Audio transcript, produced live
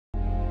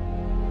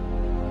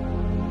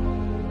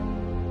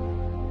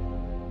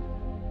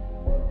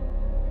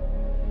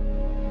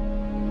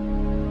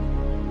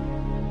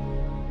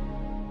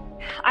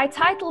I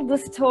titled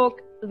this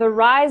talk, The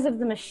Rise of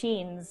the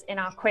Machines in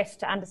Our Quest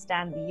to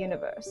Understand the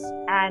Universe.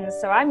 And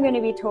so I'm going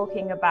to be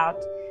talking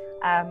about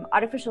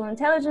artificial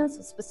intelligence,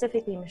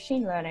 specifically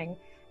machine learning,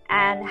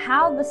 and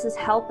how this is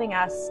helping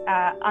us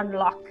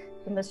unlock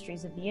the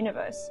mysteries of the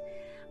universe.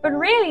 But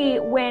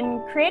really,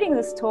 when creating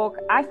this talk,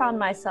 I found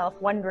myself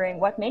wondering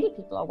what many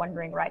people are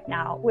wondering right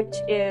now, which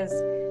is,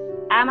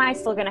 am I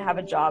still going to have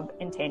a job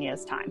in 10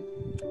 years' time?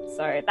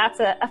 So that's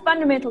a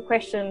fundamental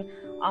question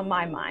on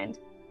my mind.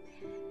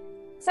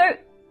 So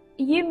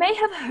you may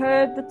have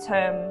heard the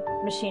term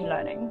machine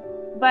learning,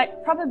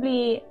 but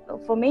probably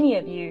for many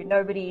of you,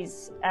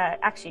 nobody's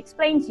actually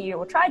explained to you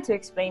or tried to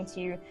explain to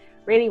you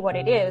really what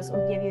it is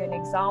or give you an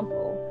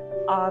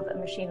example of a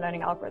machine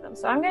learning algorithm.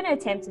 So I'm going to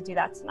attempt to do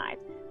that tonight.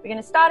 We're going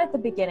to start at the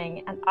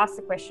beginning and ask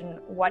the question,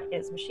 what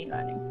is machine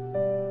learning?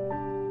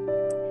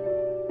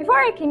 Before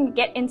I can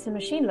get into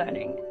machine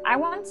learning, I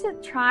want to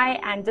try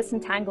and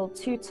disentangle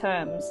two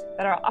terms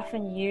that are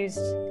often used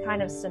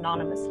kind of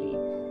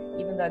synonymously,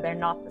 even though they're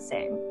not the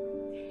same.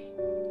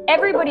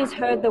 Everybody's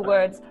heard the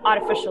words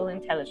artificial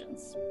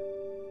intelligence.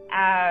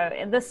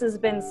 And this has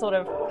been sort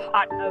of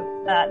part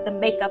of the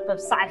makeup of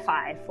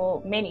sci-fi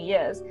for many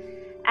years.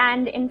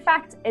 And in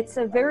fact, it's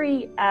a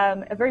very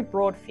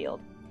broad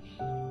field.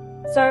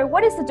 So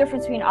what is the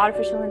difference between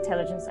artificial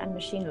intelligence and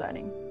machine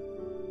learning?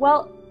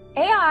 Well,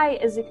 AI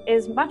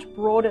is much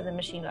broader than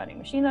machine learning.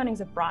 Machine learning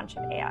is a branch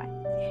of AI.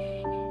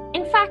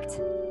 In fact,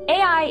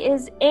 AI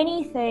is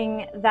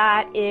anything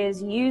that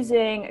is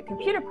using a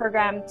computer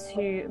program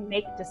to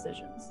make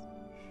decisions.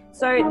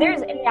 So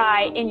there's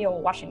AI in your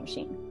washing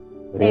machine.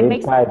 It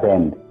makes that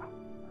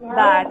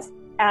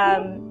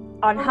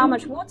on how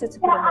much water to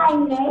put in the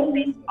washing machine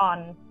based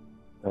on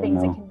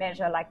things it can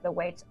measure, like the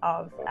weight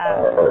of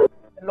the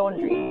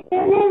laundry.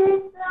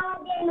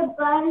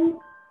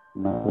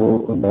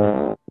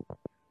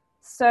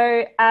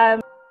 So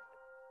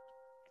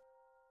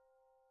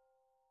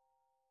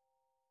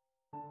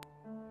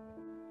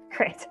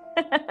great.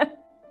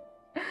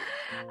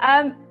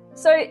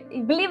 So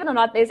believe it or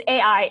not, there's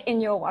AI in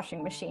your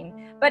washing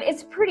machine, but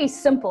it's pretty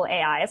simple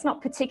AI. It's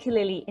not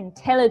particularly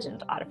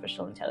intelligent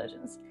artificial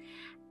intelligence.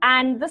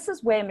 And this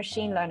is where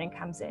machine learning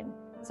comes in.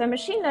 So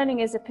machine learning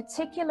is a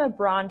particular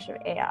branch of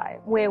AI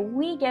where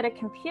we get a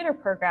computer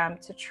program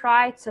to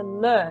try to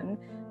learn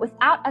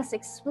without us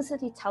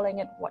explicitly telling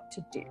it what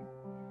to do.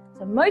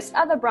 So most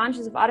other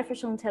branches of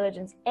artificial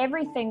intelligence,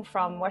 everything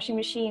from washing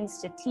machines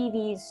to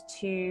TVs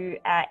to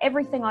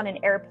everything on an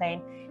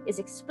airplane is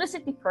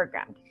explicitly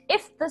programmed.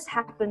 If this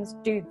happens,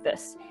 do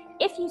this.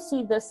 If you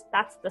see this,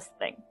 that's this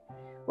thing.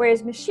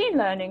 Whereas machine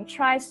learning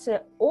tries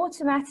to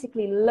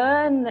automatically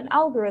learn an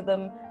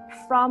algorithm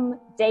from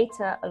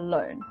data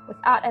alone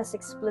without us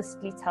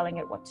explicitly telling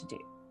it what to do.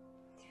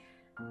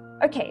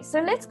 Okay,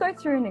 so let's go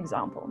through an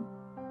example.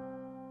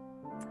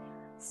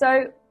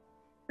 So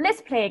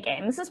let's play a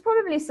game. This is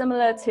probably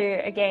similar to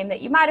a game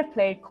that you might have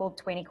played called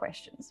 20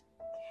 Questions.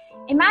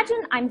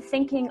 Imagine I'm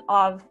thinking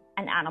of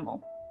an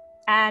animal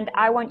and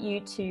I want you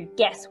to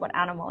guess what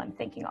animal I'm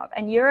thinking of.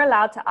 And you're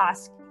allowed to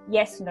ask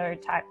yes, no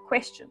type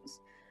questions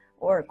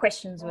or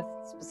questions with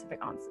specific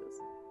answers.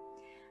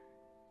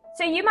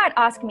 So you might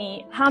ask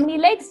me, how many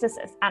legs does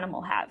this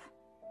animal have?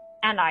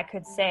 And I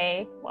could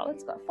say, well,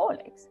 it's got 4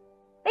 legs.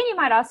 Then you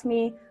might ask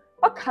me,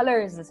 what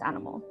color is this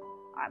animal?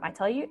 I might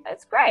tell you,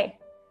 it's gray.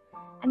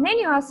 And then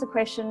you ask the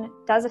question,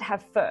 does it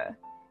have fur?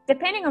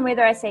 Depending on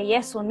whether I say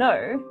yes or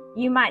no,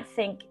 you might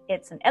think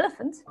it's an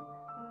elephant,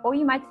 or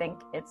you might think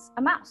it's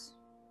a mouse.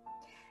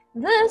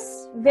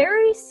 This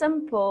very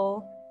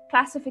simple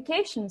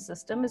classification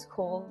system is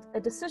called a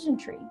decision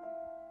tree.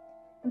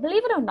 And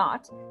believe it or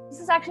not, this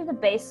is actually the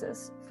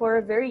basis for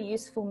a very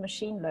useful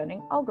machine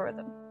learning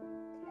algorithm.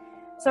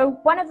 So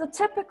one of the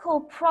typical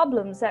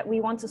problems that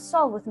we want to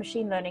solve with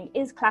machine learning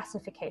is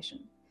classification.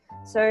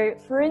 So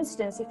for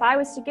instance, if I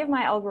was to give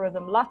my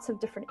algorithm lots of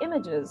different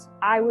images,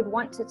 I would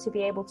want it to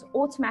be able to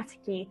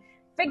automatically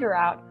figure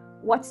out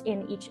what's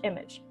in each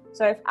image.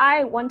 So if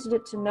I wanted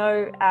it to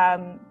know,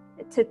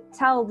 to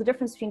tell the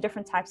difference between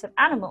different types of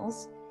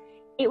animals,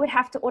 it would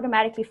have to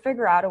automatically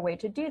figure out a way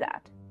to do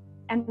that.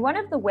 And one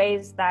of the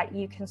ways that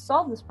you can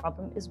solve this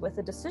problem is with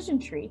a decision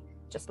tree,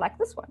 just like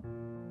this one.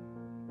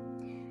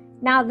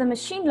 Now, the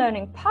machine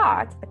learning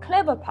part, the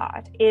clever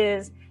part,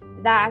 is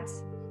that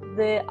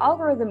the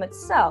algorithm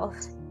itself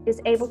is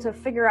able to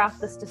figure out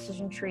this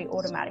decision tree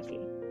automatically.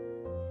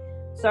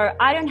 So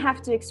I don't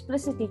have to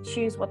explicitly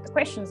choose what the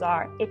questions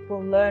are. It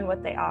will learn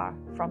what they are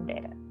from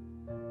data.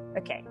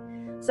 Okay,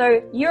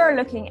 so you're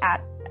looking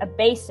at a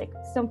basic,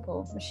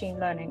 simple machine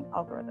learning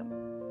algorithm.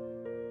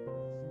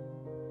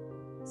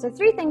 So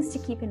 3 things to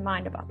keep in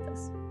mind about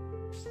this.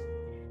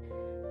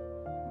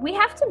 We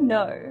have to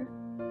know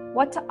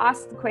what to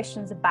ask the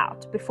questions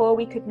about before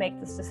we could make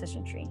this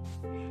decision tree.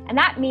 And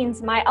that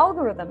means my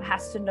algorithm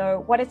has to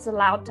know what it's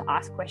allowed to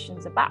ask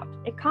questions about.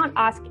 It can't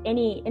ask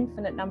any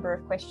infinite number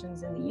of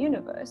questions in the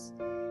universe.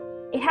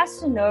 It has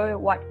to know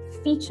what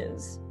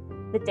features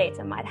the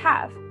data might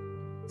have.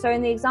 So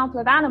in the example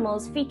of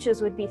animals,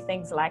 features would be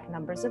things like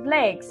numbers of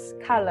legs,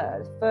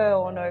 color, fur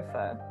or no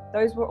fur.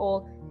 Those were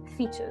all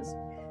features.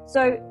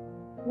 So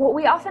what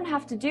we often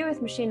have to do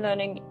with machine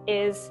learning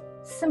is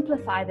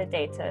simplify the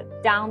data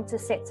down to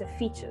sets of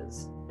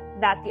features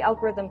that the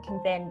algorithm can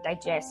then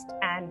digest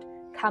and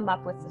come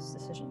up with this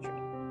decision tree.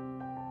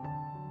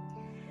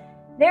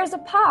 There's a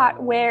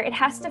part where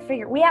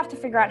we have to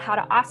figure out how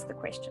to ask the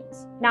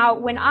questions. Now,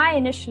 when I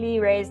initially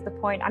raised the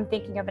point, I'm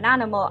thinking of an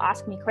animal,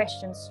 ask me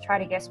questions to try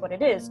to guess what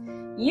it is,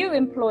 you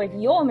employed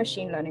your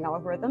machine learning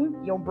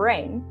algorithm, your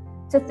brain,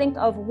 to think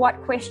of what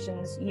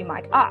questions you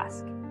might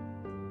ask.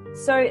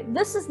 So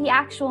this is the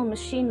actual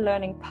machine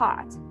learning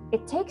part.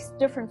 It takes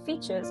different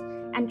features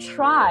and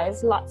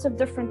tries lots of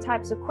different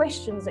types of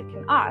questions it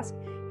can ask,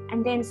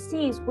 and then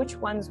sees which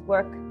ones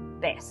work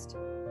best.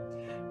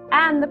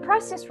 And the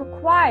process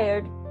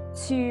required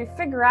to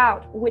figure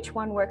out which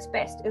one works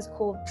best is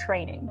called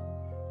training.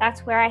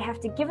 That's where I have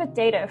to give it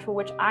data for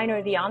which I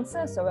know the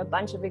answer, so a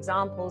bunch of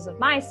examples of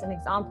mice and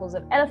examples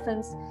of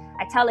elephants.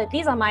 I tell it,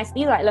 these are mice,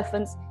 these are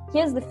elephants,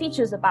 here's the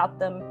features about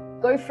them,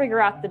 go figure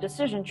out the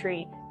decision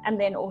tree, and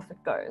then off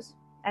it goes.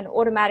 And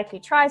automatically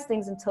tries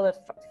things until it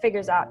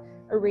figures out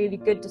a really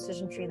good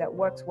decision tree that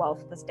works well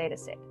for this data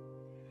set.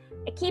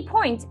 A key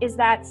point is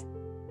that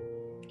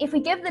if we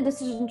give the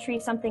decision tree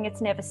something it's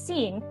never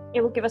seen,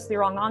 it will give us the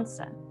wrong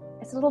answer.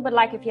 It's a little bit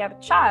like if you have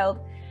a child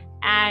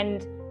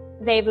and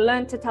they've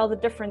learned to tell the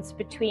difference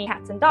between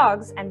cats and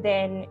dogs, and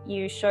then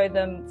you show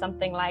them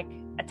something like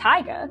a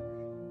tiger,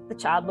 the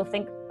child will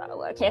think,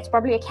 oh, okay, it's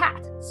probably a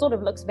cat. It sort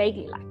of looks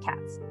vaguely like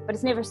cats, but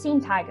it's never seen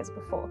tigers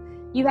before.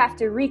 You have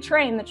to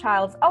retrain the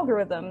child's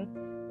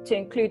algorithm to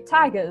include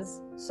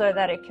tigers so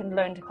that it can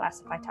learn to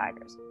classify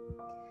tigers.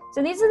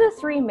 So these are the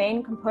three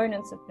main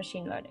components of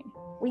machine learning.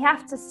 We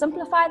have to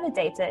simplify the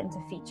data into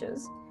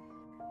features.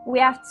 We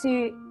have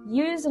to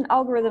use an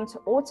algorithm to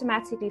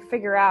automatically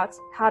figure out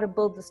how to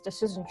build this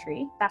decision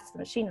tree. That's the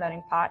machine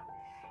learning part.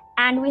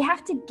 And we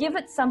have to give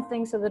it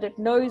something so that it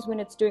knows when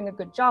it's doing a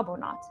good job or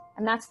not.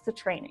 And that's the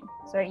training.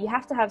 So you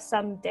have to have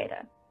some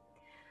data.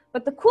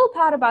 But the cool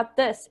part about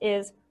this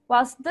is,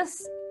 whilst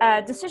this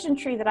decision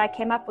tree that I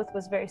came up with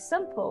was very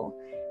simple,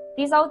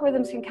 these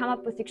algorithms can come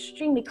up with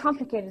extremely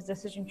complicated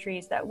decision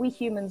trees that we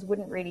humans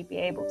wouldn't really be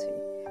able to.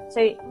 So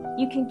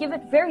you can give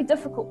it very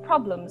difficult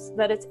problems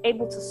that it's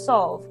able to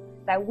solve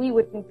that we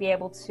wouldn't be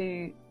able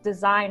to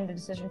design the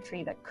decision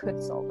tree that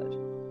could solve it.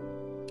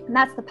 And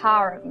that's the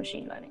power of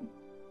machine learning.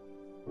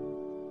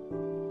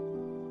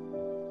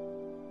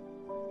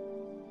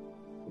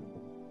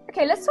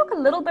 Okay, let's talk a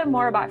little bit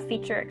more about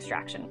feature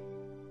extraction,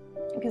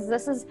 because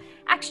this is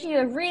actually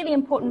a really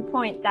important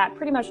point that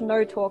pretty much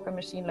no talk on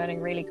machine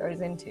learning really goes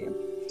into.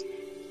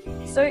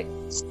 So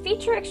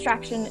feature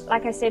extraction,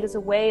 like I said, is a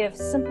way of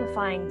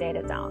simplifying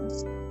data down.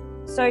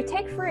 So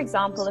take, for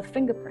example, a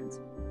fingerprint.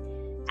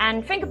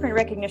 And fingerprint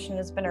recognition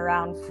has been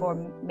around for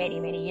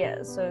many, many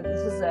years. So this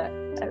is a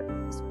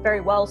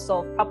very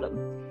well-solved problem.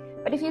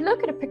 But if you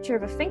look at a picture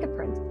of a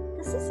fingerprint,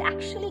 this is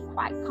actually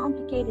quite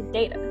complicated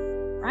data,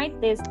 right?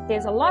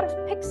 There's a lot of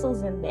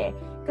pixels in there.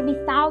 It could be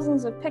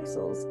thousands of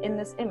pixels in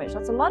this image.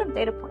 That's a lot of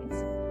data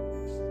points.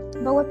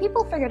 But what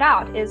people figured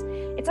out is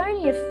it's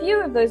only a few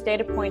of those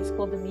data points,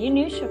 called the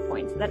minutia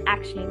points, that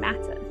actually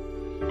matter.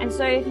 And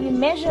so if you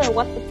measure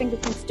what the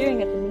fingerprint's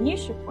doing at the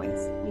minutia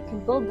points, you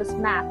can build this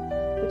map,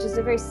 which is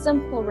a very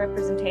simple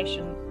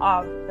representation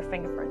of the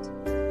fingerprint.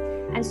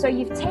 And so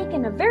you've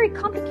taken a very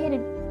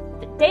complicated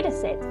data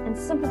set and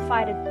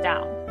simplified it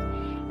down.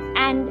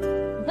 And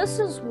this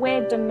is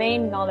where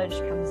domain knowledge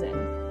comes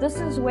in. This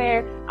is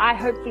where I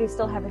hopefully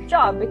still have a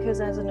job, because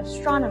as an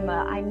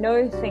astronomer, I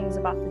know things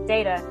about the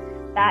data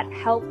that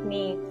help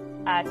me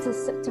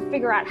to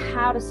figure out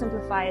how to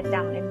simplify it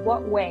down, in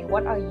what way,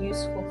 what are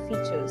useful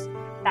features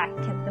that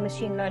the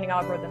machine learning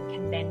algorithm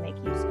can then make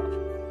use of.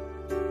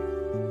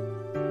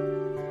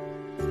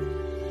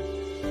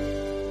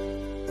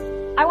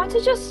 I want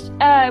to just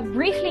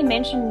briefly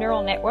mention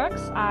neural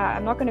networks.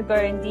 I'm not going to go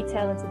in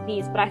detail into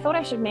these, but I thought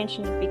I should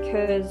mention it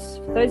because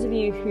for those of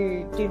you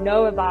who do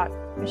know about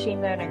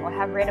machine learning or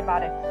have read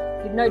about it,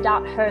 you've no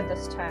doubt heard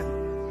this term.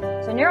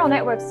 So neural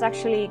networks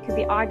actually could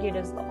be argued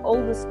as the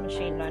oldest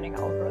machine learning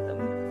algorithm.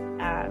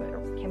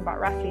 It came about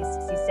roughly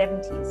 60s,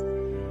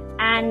 70s.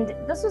 And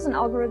this was an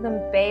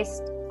algorithm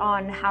based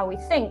on how we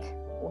think,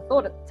 or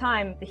thought at the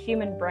time, the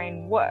human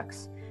brain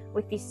works,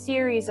 with these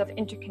series of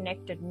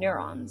interconnected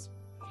neurons.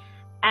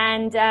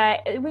 And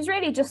it was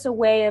really just a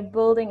way of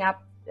building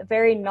up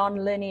very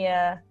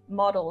non-linear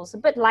models, a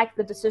bit like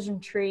the decision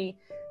tree,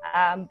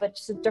 but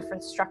just a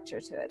different structure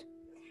to it.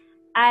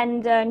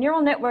 And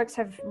neural networks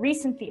have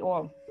recently,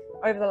 or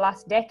over the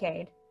last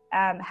decade,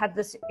 had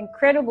this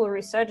incredible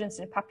resurgence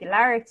in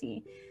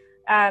popularity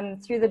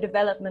through the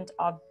development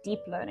of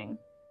deep learning.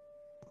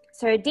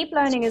 So deep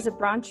learning is a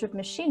branch of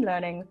machine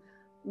learning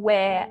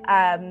where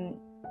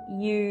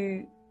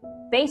you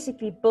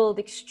basically build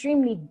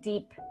extremely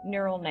deep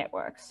neural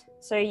networks.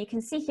 So you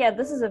can see here,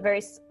 this is a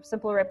very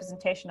simple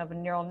representation of a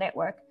neural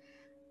network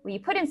where you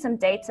put in some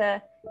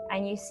data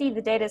and you see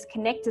the data is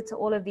connected to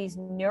all of these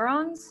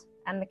neurons,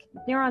 and the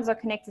neurons are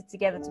connected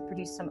together to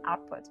produce some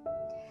output.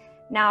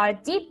 Now, a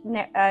deep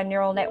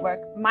neural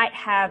network might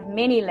have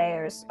many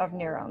layers of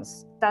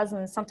neurons,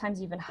 dozens,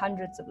 sometimes even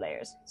hundreds of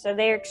layers. So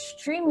they're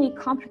extremely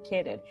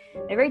complicated.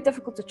 They're very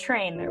difficult to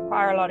train. They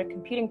require a lot of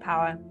computing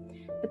power.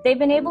 But they've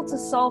been able to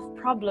solve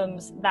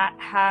problems that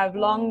have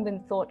long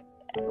been thought,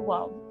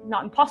 well,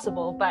 not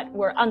impossible, but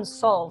were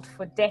unsolved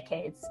for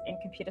decades in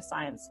computer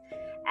science.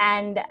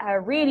 And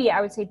really,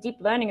 I would say deep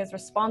learning is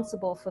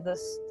responsible for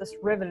this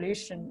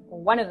revolution,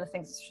 or one of the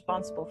things that's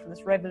responsible for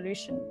this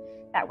revolution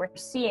that we're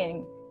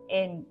seeing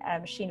in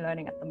machine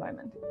learning at the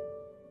moment.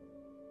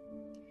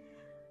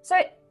 So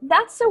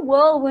that's a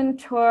whirlwind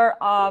tour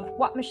of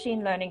what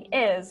machine learning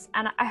is,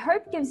 and I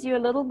hope gives you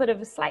a little bit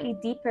of a slightly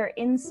deeper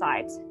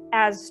insight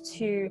as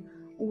to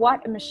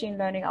what a machine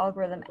learning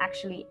algorithm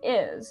actually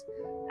is,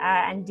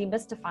 and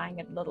demystifying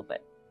it a little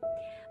bit.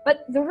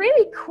 But the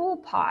really cool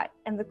part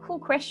and the cool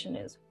question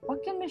is,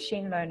 what can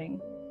machine learning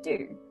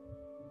do?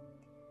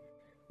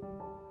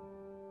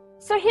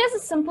 So here's a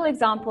simple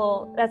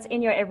example that's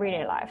in your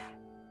everyday life.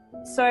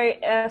 So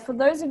for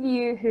those of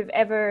you who've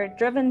ever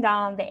driven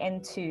down the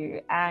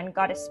N2 and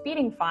got a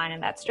speeding fine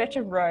in that stretch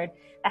of road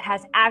that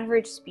has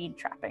average speed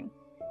trapping,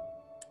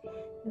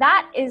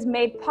 that is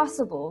made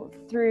possible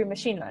through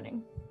machine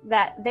learning.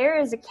 That there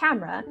is a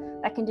camera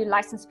that can do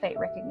license plate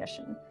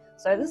recognition.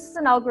 So this is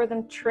an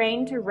algorithm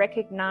trained to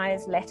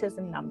recognize letters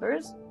and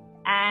numbers.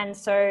 And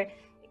so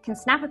it can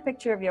snap a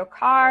picture of your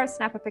car,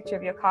 snap a picture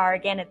of your car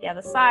again at the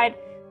other side,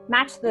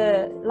 match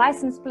the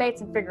license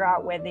plates and figure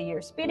out whether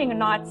you're speeding or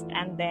not,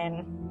 and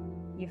then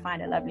you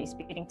find a lovely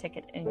speeding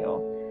ticket in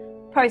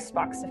your post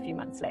box a few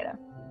months later.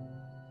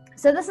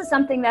 So this is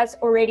something that's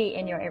already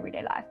in your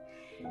everyday life.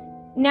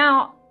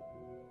 Now,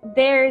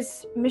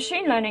 there's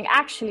machine learning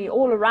actually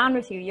all around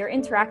with you. You're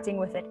interacting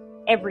with it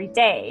every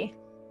day,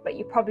 but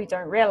you probably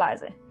don't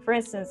realize it. For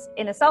instance,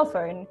 in a cell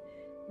phone,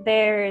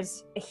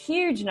 there's a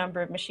huge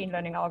number of machine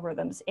learning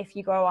algorithms. If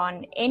you go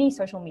on any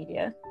social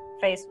media,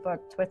 Facebook,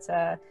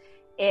 Twitter,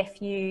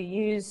 if you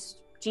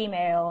use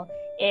Gmail,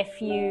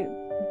 if you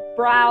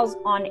browse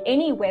on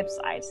any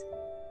website,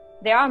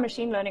 there are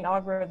machine learning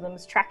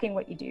algorithms tracking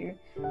what you do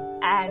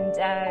and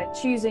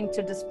choosing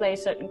to display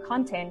certain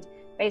content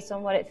based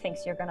on what it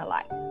thinks you're going to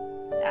like.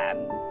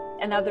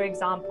 Another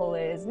example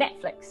is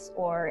Netflix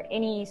or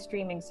any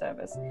streaming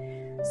service.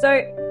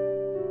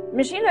 So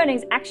machine learning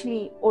is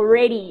actually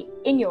already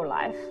in your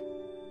life.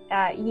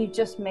 You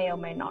just may or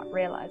may not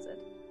realize it.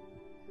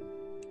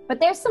 But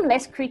there's some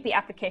less creepy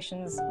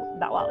applications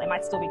that, well, they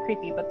might still be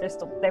creepy, but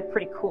they're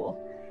pretty cool.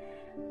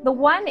 The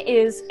one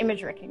is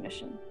image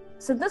recognition.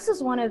 So this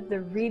is one of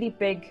the really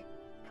big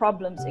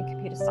problems in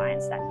computer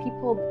science that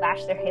people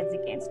bash their heads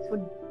against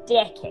for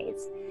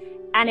decades.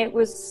 And it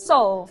was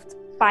solved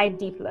by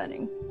deep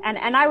learning.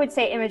 And I would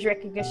say image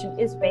recognition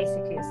is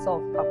basically a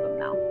solved problem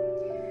now.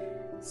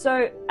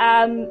 So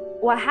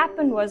what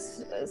happened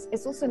was,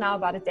 it's also now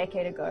about a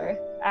decade ago,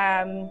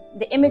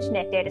 the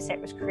ImageNet dataset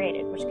was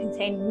created, which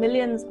contained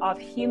millions of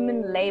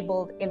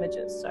human-labeled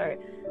images. So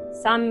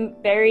some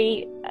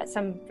very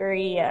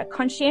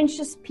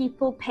conscientious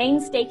people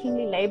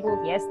painstakingly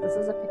labeled, yes, this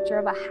is a picture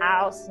of a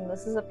house, and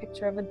this is a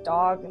picture of a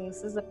dog, and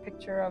this is a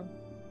picture of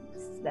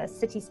the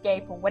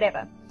cityscape or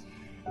whatever.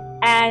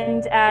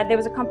 And there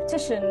was a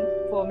competition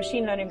for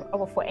machine learning,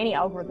 or for any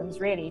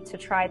algorithms really, to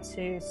try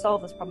to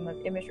solve this problem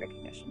of image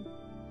recognition.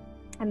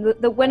 And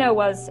the winner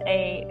was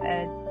a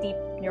deep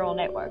neural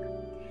network.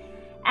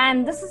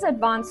 And this has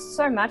advanced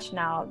so much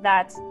now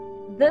that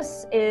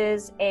this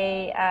is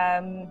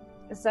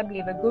I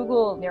believe, a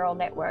Google neural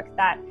network,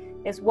 that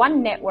there's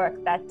one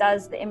network that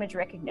does the image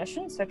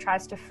recognition, so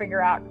tries to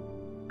figure out,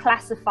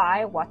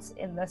 classify what's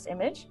in this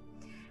image.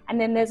 And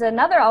then there's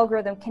another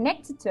algorithm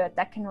connected to it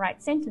that can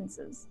write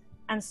sentences.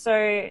 And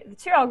so the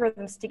two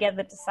algorithms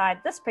together decide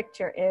this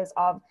picture is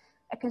of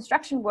a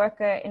construction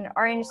worker in an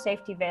orange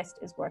safety vest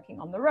is working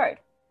on the road.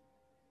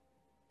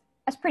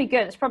 That's pretty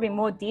good. It's probably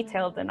more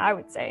detailed than I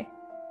would say.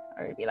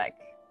 Or it'd be like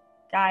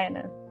guy in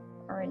an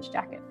orange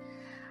jacket.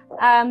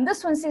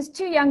 This one says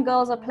 2 young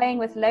girls are playing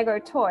with Lego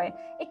toy.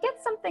 It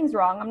gets some things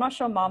wrong. I'm not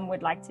sure mom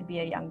would like to be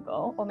a young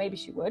girl, or maybe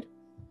she would.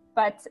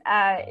 But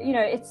you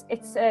know,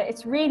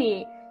 it's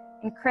really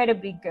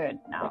incredibly good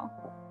now.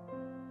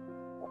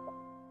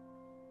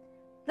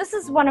 This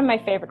is one of my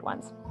favorite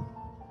ones.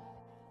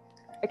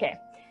 Okay,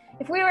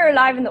 if we were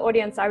live in the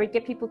audience, I would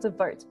get people to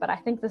vote, but I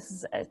think this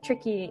is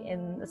tricky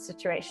in the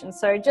situation.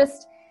 So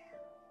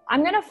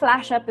I'm going to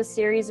flash up a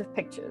series of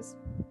pictures.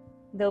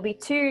 There'll be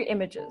 2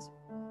 images.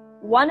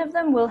 One of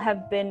them will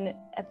have been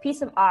a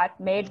piece of art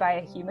made by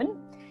a human,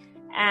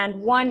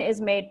 and one is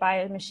made by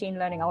a machine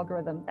learning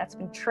algorithm that's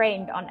been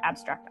trained on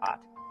abstract art.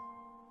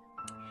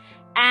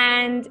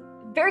 And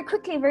very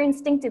quickly, very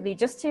instinctively,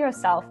 just to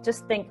yourself,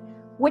 just think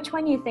which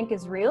one you think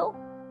is real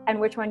and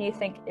which one you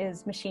think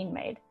is machine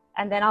made.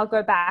 And then I'll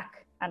go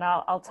back and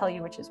I'll tell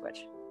you which is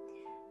which.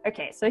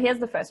 Okay, so here's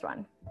the first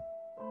one.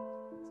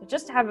 So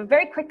just to have a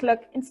very quick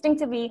look,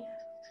 instinctively,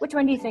 which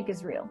one do you think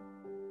is real?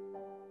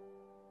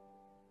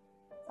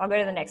 I'll go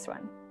to the next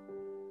one.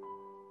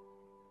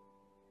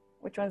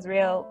 Which one's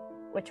real?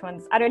 Which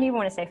one's, I don't even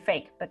want to say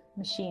fake, but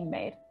machine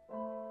made.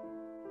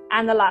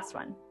 And the last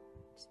one,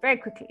 just very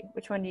quickly,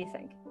 which one do you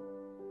think?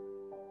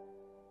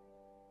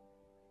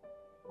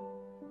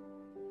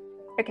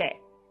 Okay,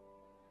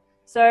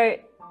 so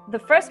the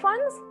first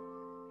ones,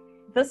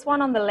 this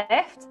one on the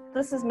left,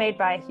 this is made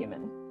by a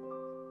human.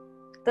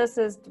 This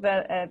is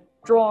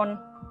drawn,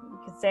 you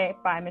could say,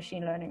 by a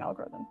machine learning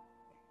algorithm.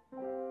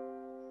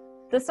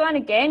 This one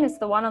again is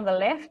the one on the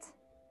left.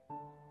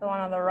 The one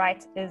on the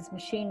right is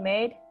machine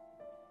made.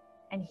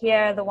 And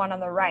here, the one on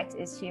the right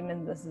is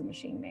human. This is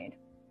machine made.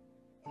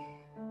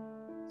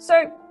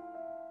 So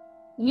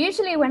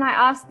usually when I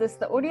ask this,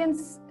 the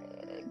audience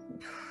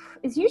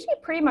is usually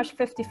pretty much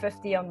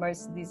 50-50 on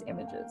most of these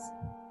images.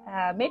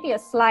 Maybe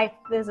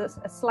there's a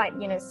slight,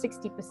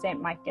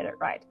 60% might get it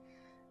right.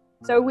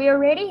 So we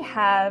already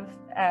have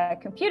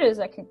computers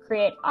that can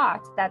create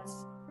art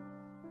that's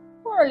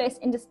more or less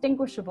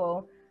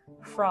indistinguishable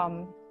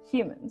from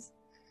humans.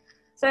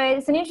 So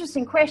it's an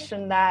interesting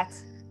question that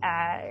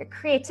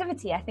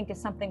creativity, I think, is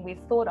something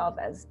we've thought of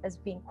as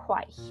being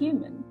quite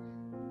human.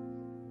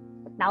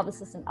 But now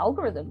this is an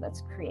algorithm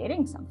that's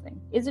creating something.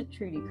 Is it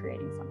truly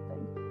creating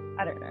something?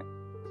 I don't know.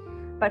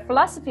 But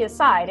philosophy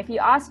aside, if you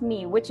ask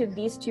me which of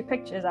these two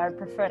pictures I would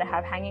prefer to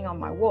have hanging on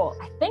my wall,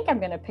 I think I'm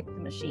going to pick the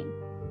machine.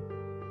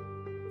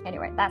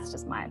 Anyway, that's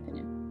just my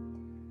opinion.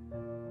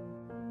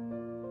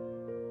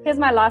 Here's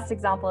my last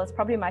example. It's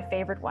probably my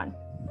favorite one.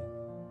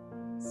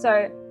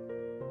 So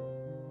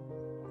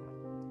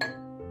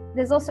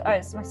there's also,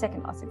 it's my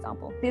second last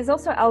example. There's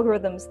also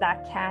algorithms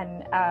that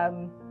can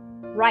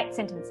write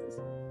sentences.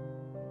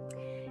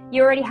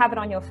 You already have it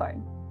on your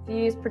phone. If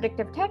you use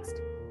predictive text,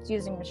 it's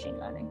using machine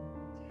learning.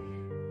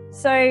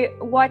 So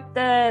what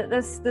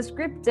this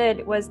group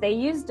did was they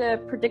used a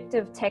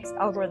predictive text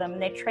algorithm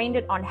and they trained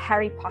it on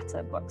Harry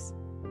Potter books.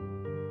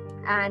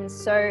 And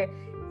so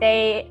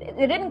they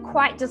didn't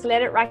quite just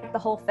let it write the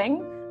whole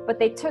thing, but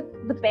they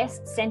took the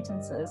best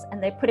sentences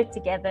and they put it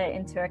together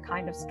into a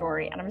kind of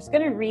story. And I'm just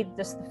going to read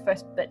just the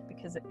first bit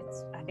because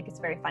I think it's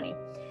very funny.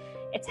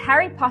 It's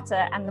Harry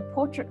Potter and the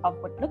portrait of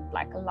what looked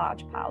like a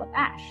large pile of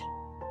ash.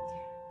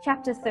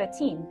 Chapter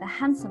 13, The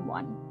Handsome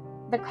One.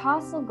 The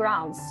castle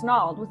grounds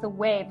snarled with a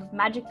wave of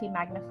magically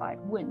magnified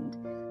wind.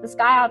 The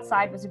sky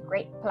outside was a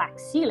great black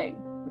ceiling,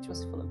 which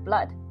was full of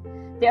blood.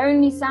 The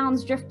only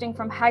sounds drifting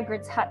from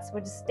Hagrid's huts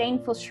were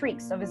disdainful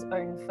shrieks of his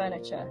own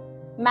furniture.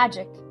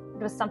 Magic.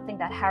 It was something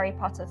that Harry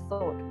Potter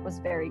thought was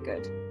very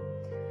good.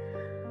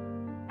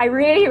 I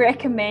really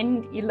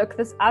recommend you look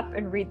this up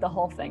and read the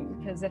whole thing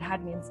because it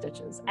had me in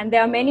stitches. And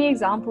there are many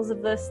examples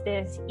of this.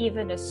 There's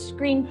even a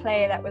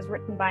screenplay that was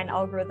written by an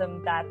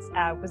algorithm that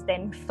was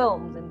then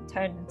filmed and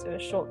turned into a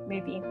short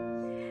movie.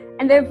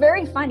 And they're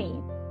very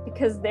funny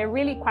because they're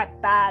really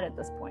quite bad at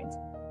this point.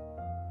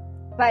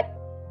 But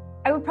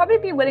I would probably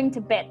be willing to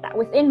bet that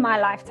within my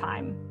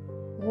lifetime,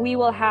 we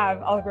will have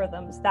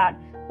algorithms that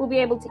will be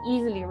able to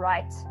easily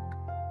write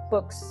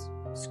books,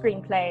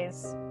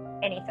 screenplays,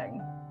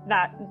 anything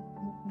that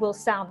will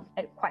sound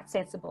quite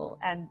sensible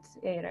and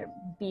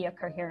be a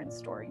coherent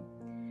story.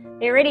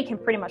 They already can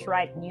pretty much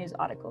write news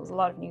articles. A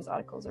lot of news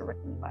articles are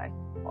written by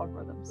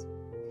algorithms.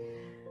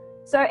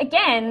 So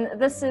again,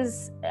 this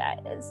is,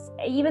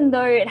 even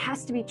though it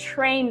has to be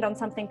trained on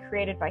something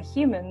created by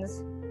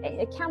humans,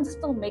 it can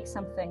still make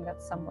something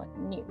that's somewhat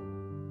new.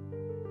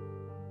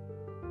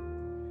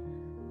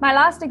 My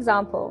last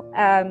example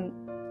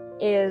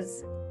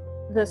is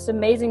this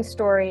amazing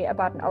story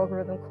about an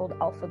algorithm called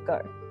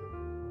AlphaGo.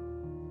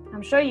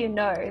 I'm sure you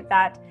know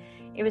that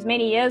it was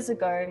many years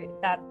ago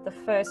that the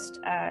first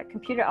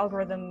computer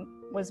algorithm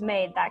was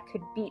made that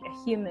could beat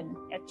a human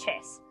at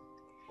chess.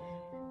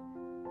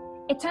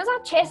 It turns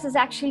out chess is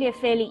actually a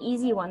fairly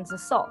easy one to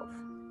solve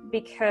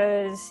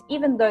because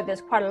even though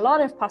there's quite a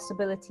lot of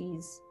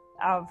possibilities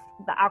of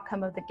the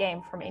outcome of the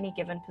game from any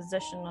given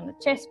position on the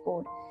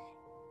chessboard,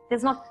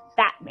 there's not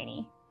that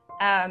many.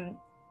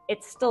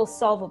 It's still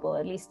solvable,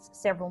 at least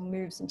several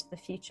moves into the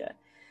future.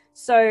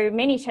 So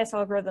many chess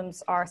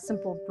algorithms are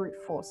simple brute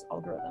force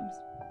algorithms.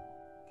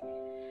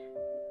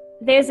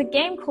 There's a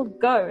game called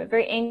Go, a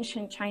very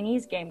ancient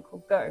Chinese game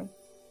called Go.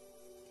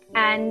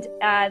 And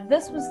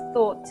this was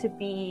thought to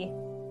be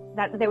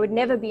that there would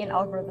never be an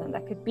algorithm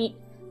that could beat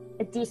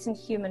a decent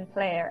human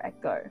player at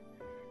Go.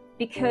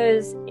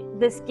 Because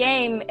this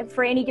game,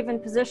 for any given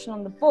position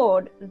on the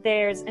board,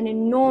 there's an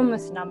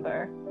enormous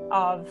number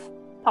of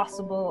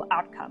possible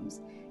outcomes.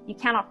 You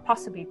cannot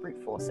possibly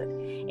brute force it.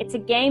 It's a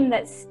game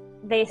that's,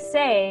 they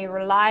say,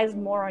 relies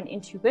more on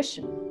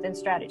intuition than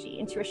strategy.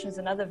 Intuition is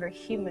another very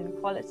human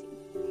quality.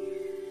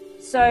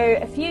 So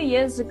a few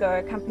years ago,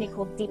 a company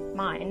called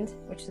DeepMind,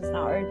 which is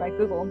now owned by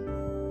Google,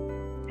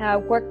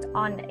 worked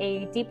on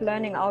a deep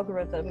learning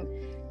algorithm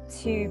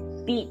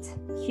to beat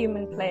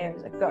human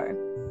players at Go.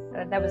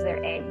 That was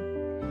their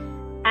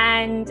aim.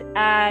 And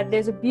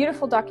there's a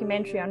beautiful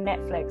documentary on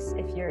Netflix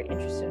if you're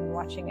interested in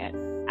watching it.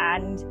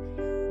 And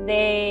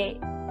they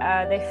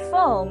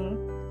film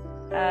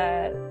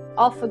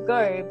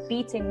AlphaGo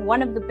beating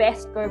one of the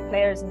best Go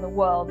players in the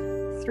world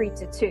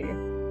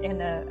 3-2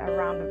 in a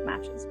round of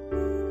matches.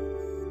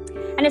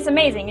 And And it's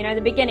amazing, you know, in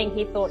the beginning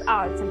he thought,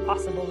 oh, it's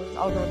impossible, this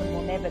algorithm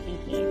will never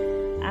beat me.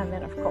 And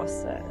then of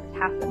course it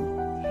happened.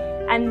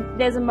 And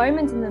there's a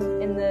moment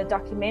in the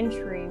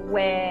documentary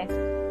where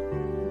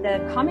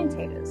the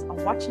commentators are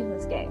watching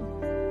this game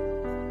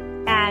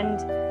and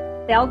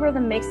the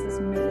algorithm makes this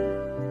move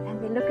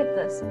and they look at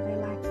this and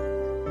they're like,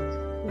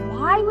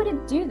 why would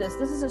it do this?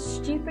 This is a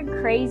stupid,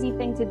 crazy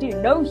thing to do.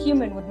 No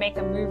human would make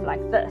a move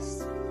like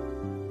this.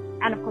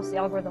 And of course the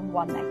algorithm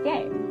won that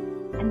game.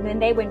 And when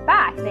they went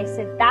back, they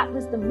said that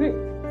was the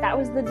move. That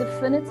was the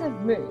definitive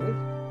move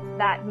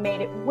that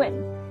made it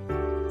win.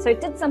 So it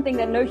did something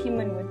that no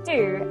human would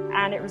do,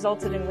 and it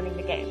resulted in winning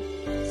the game.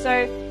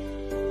 So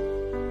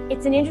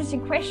it's an interesting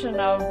question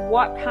of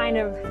what kind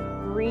of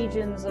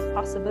regions of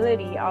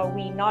possibility are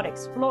we not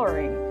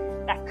exploring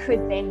that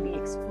could then be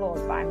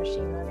explored by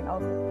machine learning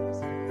algorithms.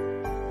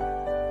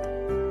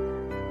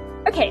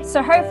 Okay,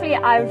 so hopefully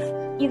I've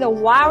either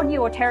wowed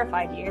you or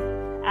terrified you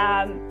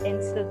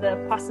into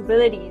the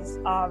possibilities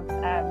of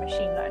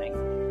machine learning.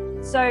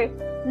 So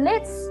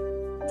let's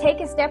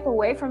take a step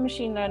away from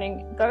machine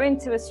learning, go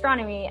into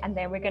astronomy, and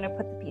then we're going to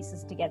put the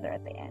pieces together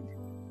at the end.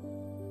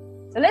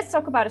 So let's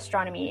talk about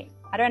astronomy.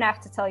 I don't have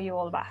to tell you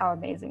all about how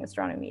amazing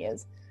astronomy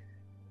is.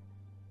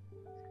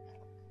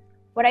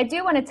 What I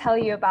do want to tell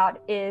you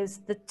about is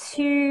the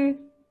two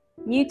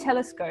new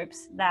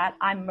telescopes that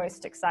I'm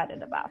most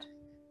excited about.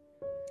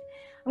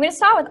 I'm going to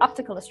start with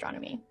optical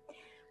astronomy.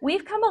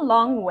 We've come a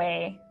long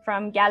way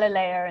from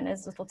Galileo and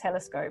his little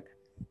telescope.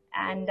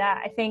 And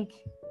I think,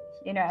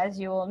 you know, as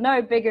you all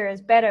know, bigger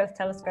is better with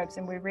telescopes,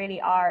 and we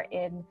really are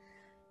in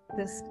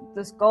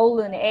this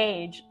golden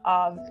age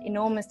of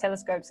enormous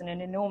telescopes and an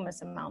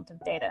enormous amount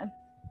of data.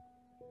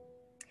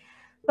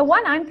 The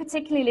one I'm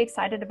particularly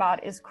excited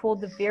about is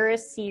called the Vera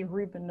C.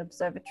 Rubin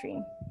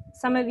Observatory.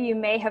 Some of you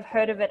may have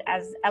heard of it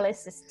as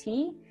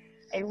LSST.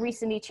 It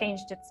recently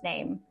changed its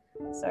name.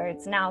 So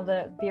it's now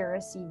the Vera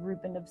C.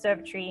 Rubin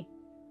Observatory.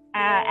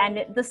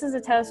 This is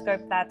a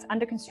telescope that's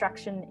under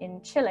construction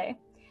in Chile.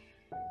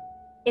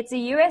 It's a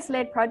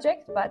US-led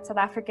project, but South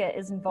Africa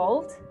is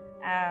involved.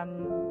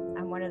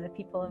 I'm one of the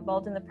people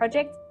involved in the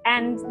project.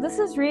 And this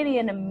is really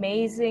an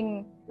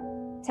amazing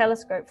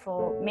telescope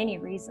for many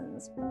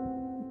reasons.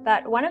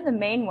 But one of the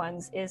main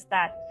ones is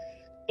that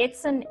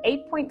it's an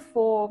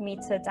 8.4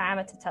 meter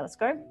diameter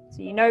telescope.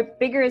 So you know,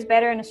 bigger is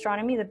better in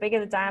astronomy. The bigger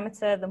the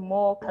diameter, the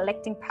more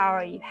collecting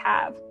power you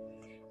have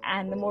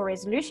and the more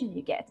resolution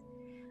you get.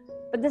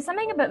 But there's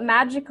something a bit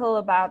magical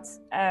about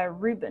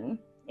Rubin.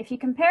 If you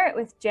compare it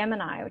with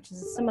Gemini, which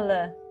is a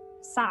similar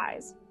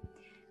size,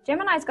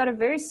 Gemini's got a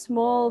very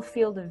small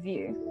field of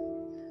view.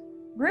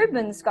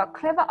 Rubin's got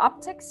clever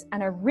optics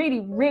and a really,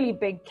 really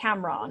big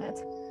camera on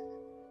it,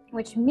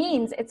 which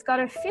means it's got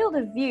a field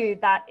of view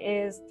that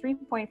is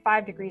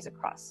 3.5 degrees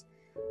across.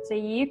 So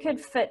you could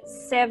fit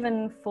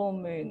 7 full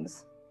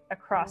moons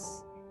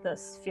across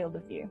this field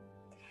of view.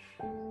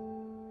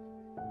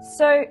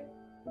 So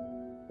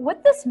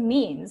what this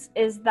means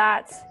is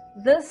that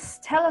this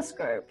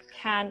telescope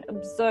can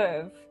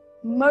observe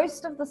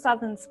most of the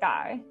southern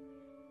sky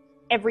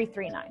every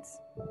 3 nights,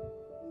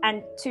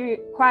 and to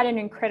quite an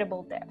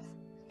incredible depth.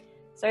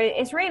 So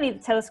it's really the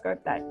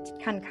telescope that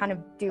can kind of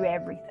do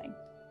everything.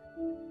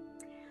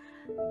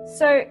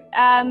 So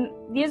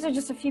these are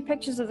just a few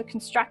pictures of the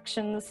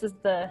construction. This is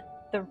the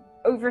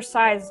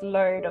oversized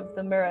load of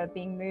the mirror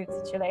being moved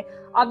to Chile.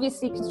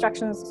 Obviously,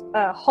 construction's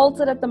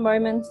halted at the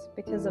moment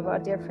because of our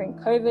dear friend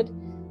COVID.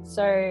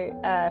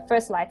 So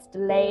first light's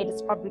delayed.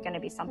 It's probably going to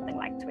be something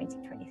like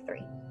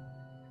 2023.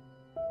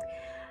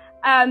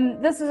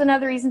 This is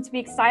another reason to be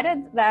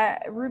excited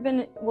that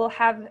Rubin will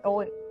have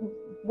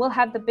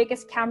the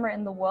biggest camera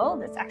in the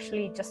world. It's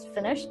actually just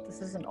finished.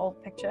 This is an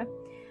old picture.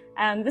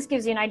 This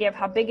gives you an idea of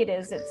how big it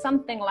is. It's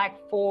something like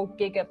 4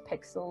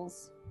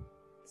 gigapixels.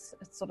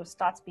 It sort of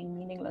starts being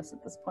meaningless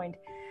at this point.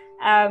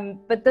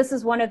 But this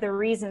is one of the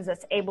reasons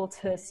it's able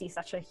to see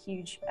such a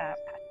huge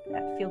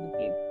field of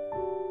view.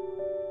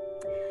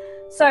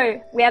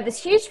 So we have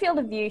this huge field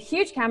of view,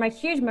 huge camera,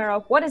 huge mirror.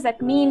 What does that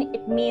mean?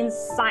 It means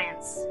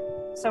science.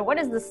 So what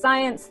is the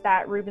science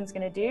that Rubin's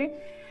going to do?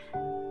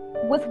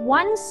 With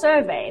one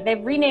survey,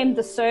 they've renamed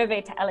the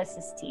survey to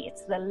LSST.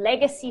 It's the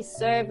Legacy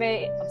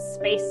Survey of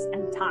Space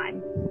and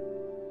Time,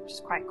 which is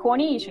quite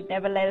corny. You should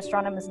never let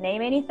astronomers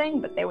name anything,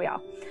 but there we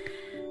are.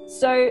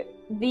 So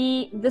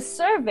the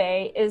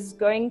survey is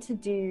going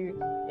to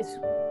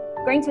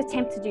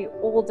attempt to do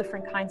all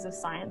different kinds of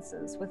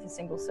sciences with a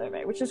single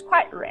survey, which is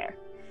quite rare.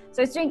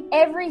 So it's doing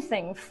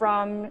everything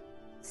from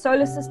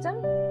solar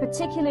system,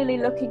 particularly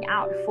looking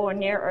out for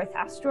near-Earth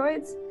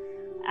asteroids.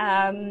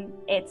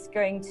 It's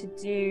going to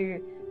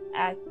do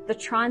the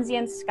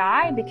transient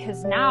sky,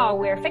 because now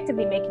we're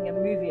effectively making a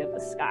movie of the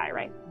sky,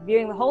 right?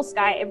 Viewing the whole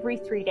sky every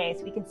 3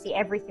 days, we can see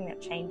everything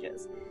that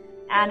changes.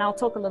 And I'll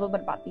talk a little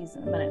bit about these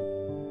in a minute.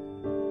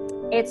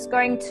 It's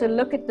going to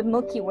look at the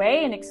Milky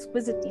Way in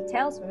exquisite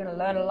detail, so we're going to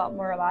learn a lot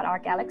more about our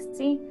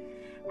galaxy.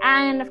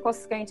 And of course,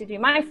 it's going to do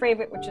my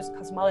favorite, which is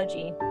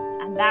cosmology,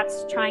 and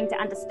that's trying to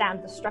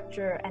understand the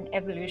structure and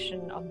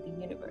evolution of the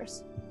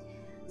universe.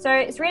 So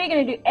it's really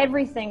going to do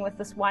everything with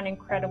this one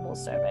incredible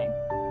survey.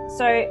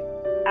 So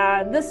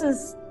this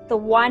is the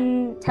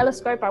one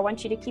telescope I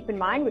want you to keep in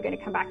mind. We're going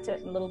to come back to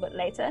it a little bit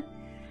later.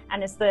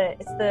 And it's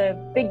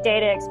the big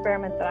data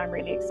experiment that I'm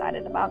really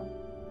excited about.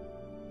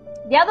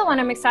 The other one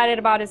I'm excited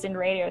about is in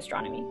radio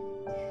astronomy.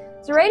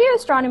 So radio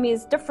astronomy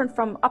is different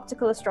from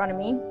optical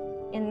astronomy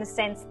in the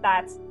sense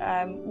that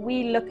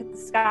we look at the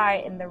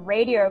sky in the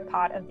radio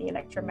part of the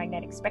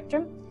electromagnetic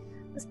spectrum.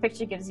 This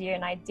picture gives you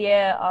an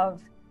idea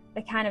of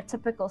the kind of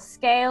typical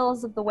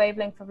scales of the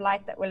wavelength of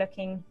light that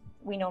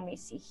we normally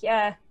see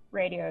here.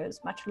 Radio is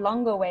much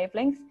longer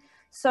wavelength.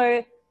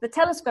 So the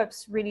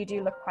telescopes really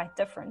do look quite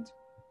different.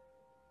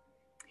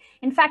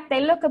 In fact, they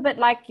look a bit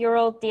like your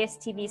old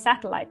DSTV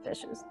satellite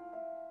dishes.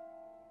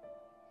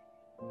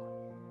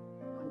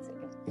 One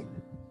second.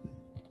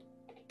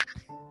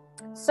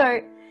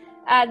 So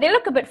they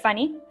look a bit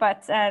funny,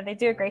 but they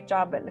do a great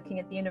job at looking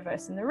at the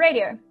universe and the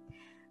radio.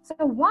 So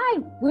why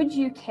would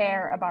you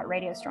care about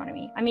radio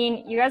astronomy? I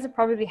mean, you guys have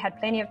probably had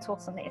plenty of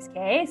talks on the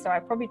SKA, so I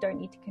probably don't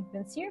need to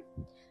convince you.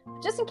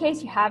 But just in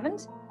case you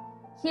haven't,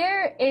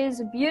 here is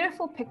a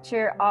beautiful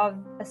picture of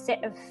a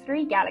set of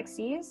 3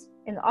 galaxies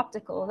in the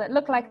optical that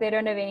look like they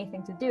don't have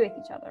anything to do with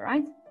each other,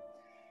 right?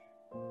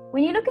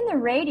 When you look in the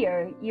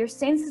radio, you're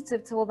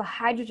sensitive to all the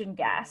hydrogen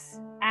gas,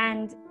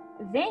 and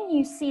then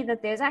you see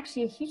that there's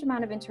actually a huge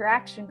amount of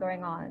interaction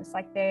going on. It's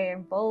like they're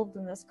involved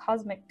in this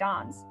cosmic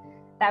dance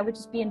that would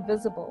just be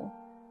invisible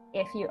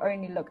if you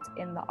only looked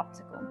in the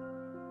optical.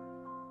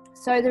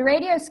 So the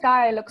radio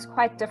sky looks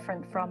quite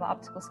different from the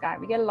optical sky.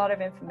 We get a lot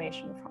of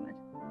information from it.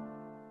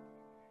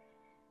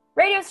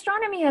 Radio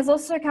astronomy has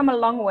also come a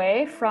long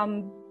way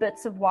from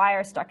bits of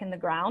wire stuck in the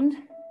ground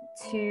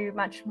to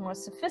much more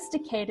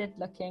sophisticated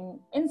looking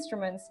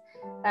instruments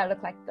that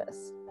look like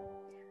this.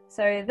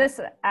 So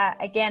this,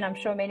 again, I'm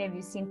sure many of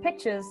you have seen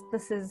pictures.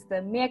 This is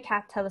the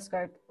Meerkat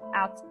telescope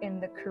out in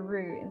the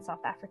Karoo in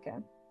South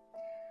Africa.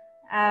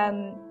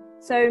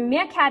 So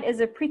Meerkat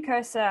is a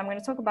precursor, I'm going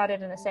to talk about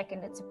it in a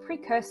second, it's a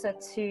precursor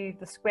to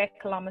the square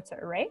kilometer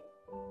array.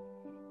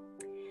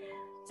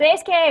 So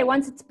SKA,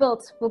 once it's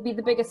built, will be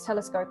the biggest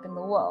telescope in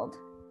the world.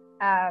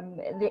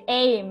 The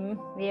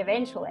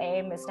eventual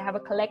aim is to have a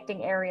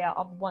collecting area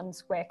of 1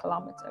 square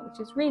kilometer,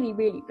 which is really,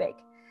 really big.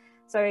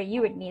 So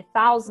you would need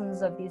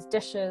thousands of these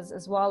dishes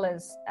as well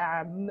as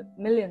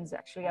millions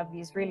actually of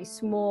these really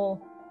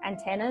small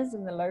antennas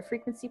in the low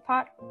frequency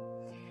part.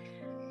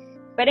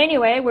 But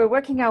anyway, we're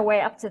working our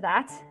way up to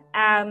that.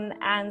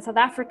 And South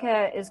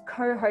Africa is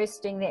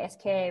co-hosting the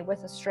SKA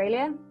with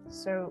Australia.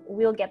 So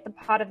we'll get the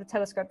part of the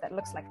telescope that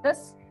looks like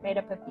this, made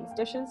up of these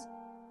dishes.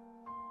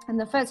 And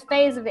the first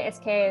phase of the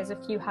SKA is a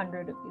few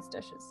hundred of these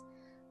dishes.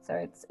 So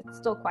it's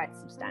still quite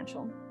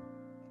substantial.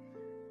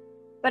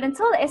 But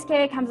until the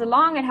SKA comes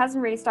along, it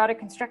hasn't really started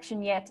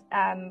construction yet.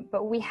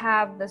 But we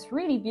have this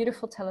really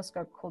beautiful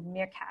telescope called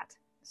Meerkat.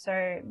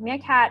 So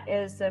Meerkat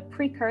is a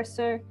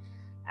precursor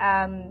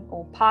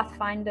or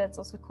Pathfinder, it's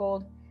also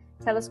called,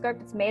 telescope.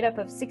 It's made up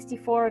of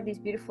 64 of these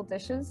beautiful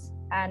dishes,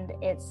 and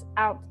it's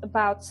out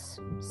about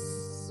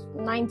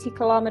 90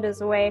 kilometers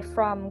away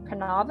from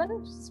Carnarvon,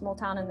 a small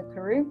town in the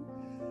Karoo.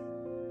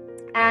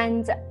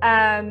 And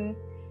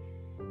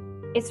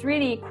it's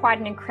really quite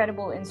an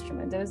incredible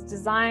instrument. It was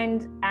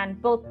designed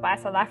and built by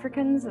South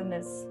Africans, and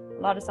there's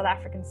a lot of South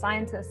African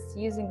scientists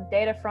using the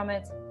data from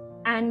it.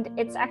 And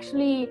it's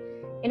actually,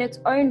 in its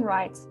own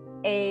right,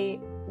 a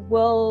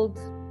world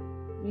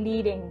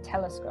leading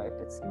telescope.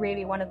 It's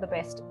really one of the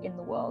best in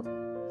the world.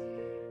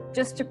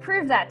 Just to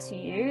prove that to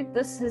you,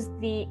 this is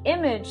the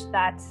image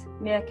that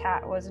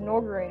Meerkat was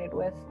inaugurated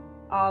with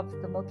of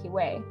the Milky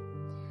Way.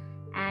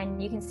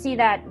 And you can see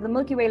that the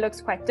Milky Way looks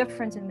quite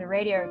different in the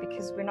radio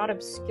because we're not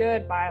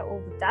obscured by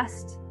all the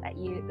dust that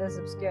is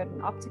obscured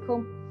in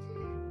optical.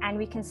 And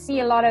we can see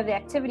a lot of the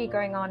activity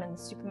going on in the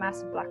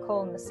supermassive black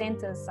hole in the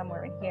center,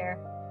 somewhere in here.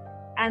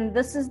 And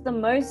this is the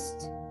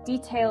most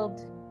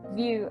detailed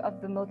view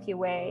of the Milky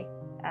Way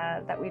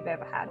that we've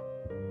ever had.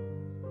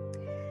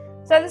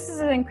 So this is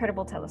an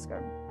incredible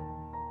telescope.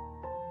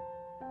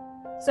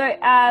 So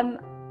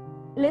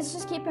let's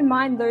just keep in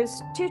mind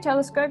those 2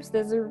 telescopes.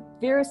 There's a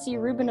Vera C.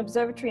 Rubin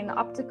Observatory in the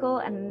optical,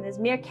 and there's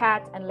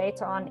Meerkat, and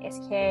later on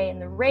SKA in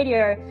the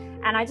radio.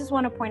 And I just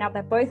want to point out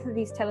that both of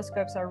these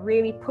telescopes are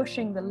really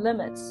pushing the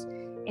limits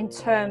in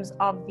terms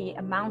of the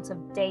amount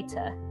of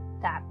data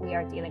that we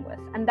are dealing with.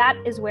 And that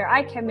is where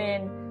I come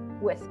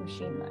in with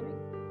machine learning.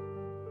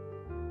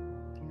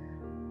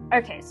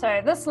 Okay,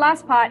 so this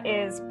last part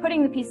is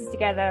putting the pieces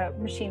together,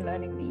 machine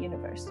learning the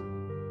universe.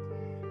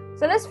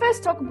 So let's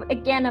first talk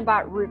again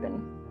about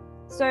Rubin.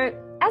 So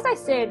as I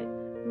said,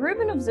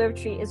 Rubin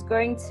Observatory is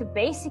going to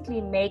basically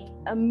make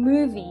a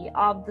movie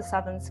of the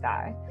southern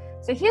sky.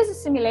 So here's a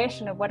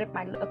simulation of what it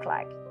might look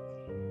like.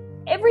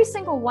 Every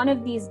single one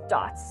of these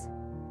dots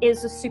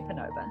is a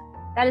supernova.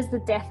 That is the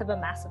death of a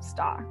massive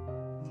star.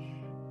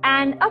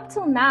 And up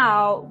till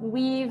now,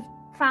 we've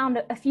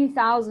found a few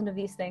thousand of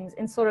these things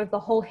in sort of the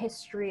whole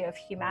history of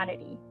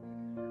humanity.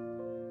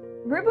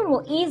 Rubin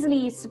will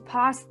easily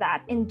surpass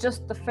that in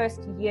just the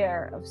first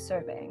year of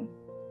surveying,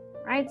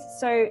 right?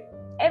 So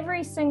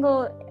every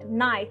single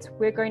night,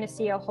 we're going to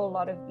see a whole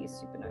lot of these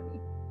supernovae.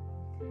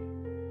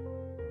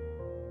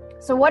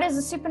 So what is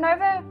a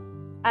supernova?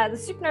 The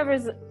supernova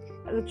is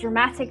the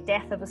dramatic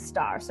death of a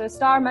star. So a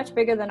star much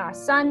bigger than our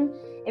sun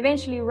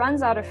eventually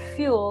runs out of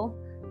fuel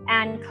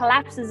and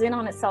collapses in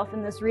on itself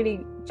in this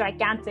really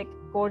gigantic,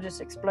 gorgeous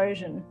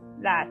explosion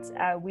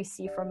that we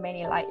see from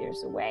many light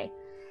years away.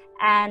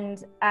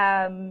 And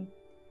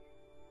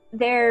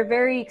they're a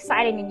very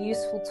exciting and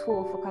useful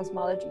tool for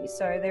cosmology.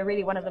 So they're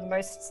really one of the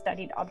most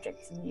studied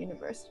objects in the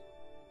universe.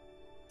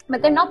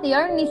 But they're not the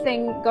only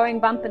thing going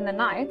bump in the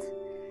night.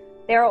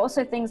 There are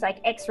also things like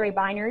X-ray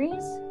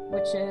binaries,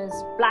 which is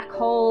black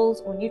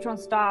holes or neutron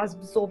stars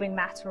absorbing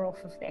matter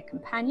off of their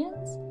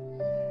companions.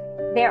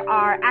 There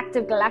are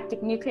active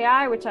galactic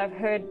nuclei, which I've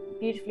heard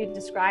beautifully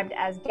described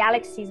as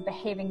galaxies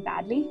behaving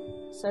badly.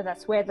 So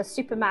that's where the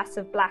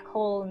supermassive black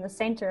hole in the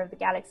center of the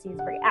galaxy is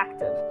very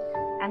active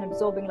and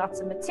absorbing lots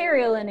of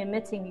material and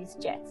emitting these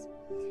jets.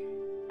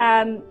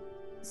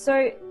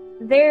 So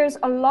there's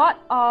a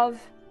lot of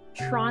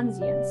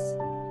transients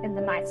in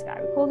the night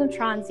sky. We call them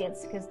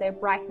transients because their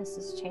brightness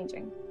is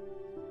changing.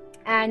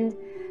 And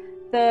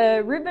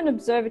the Rubin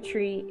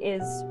Observatory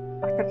is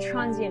like a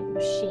transient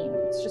machine.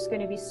 It's just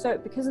going to be so,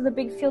 because of the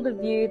big field of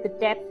view, the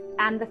depth,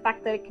 and the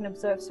fact that it can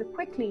observe so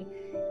quickly,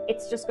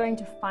 it's just going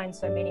to find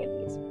so many of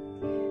these.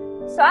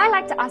 So I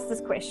like to ask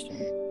this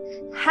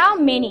question: how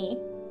many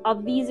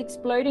of these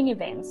exploding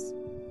events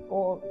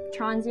or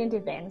transient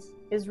events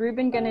is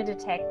Rubin going to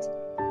detect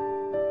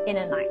in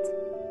a night?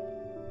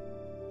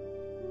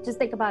 Just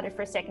think about it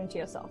for a second to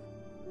yourself.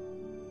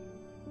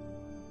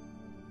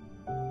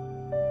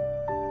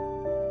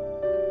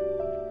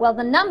 Well,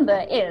 the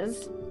number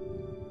is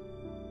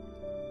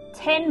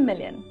 10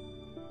 million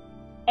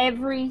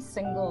every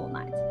single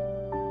night.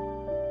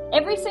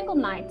 Every single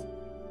night,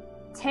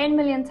 10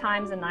 million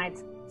times a night,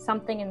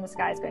 something in the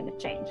sky is going to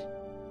change.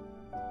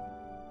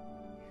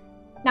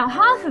 Now,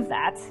 half of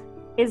that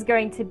is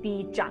going to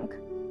be junk.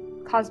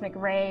 Cosmic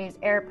rays,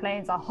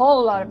 airplanes, a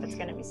whole lot of it's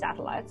going to be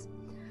satellites.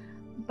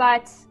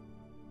 But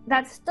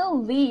that still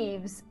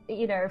leaves,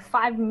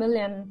 5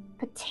 million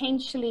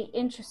potentially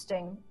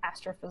interesting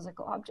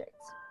astrophysical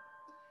objects.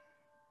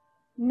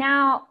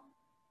 Now,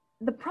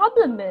 the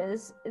problem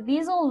is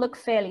these all look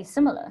fairly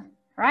similar,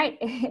 right?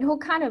 It all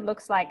kind of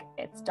looks like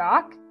it's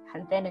dark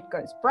and then it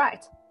goes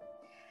bright.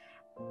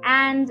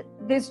 And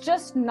there's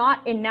just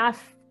not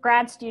enough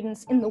grad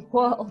students in the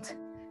world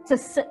to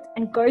sit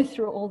and go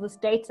through all this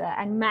data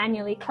and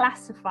manually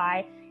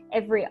classify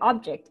every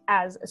object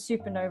as a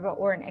supernova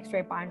or an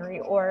X-ray binary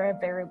or a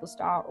variable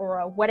star or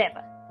a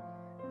whatever.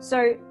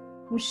 So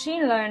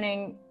machine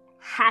learning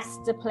has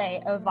to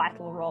play a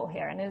vital role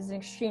here, and is an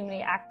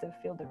extremely active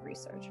field of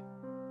research.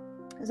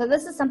 So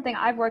this is something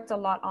I've worked a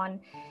lot on.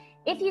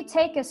 If you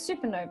take a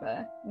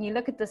supernova and you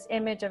look at this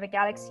image of a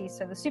galaxy,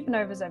 so the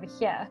supernova is over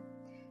here,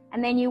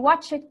 and then you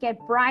watch it get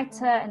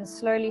brighter and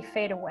slowly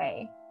fade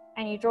away,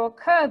 and you draw a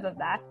curve of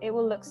that, it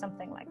will look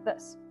something like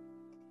this.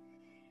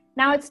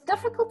 Now, it's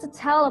difficult to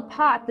tell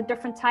apart the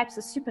different types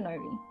of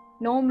supernovae.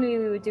 Normally,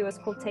 we would do what's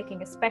called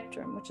taking a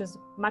spectrum, which is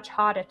much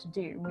harder to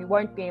do. We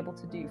won't be able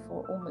to do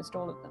for almost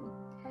all of them.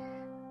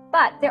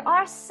 But there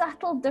are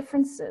subtle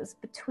differences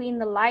between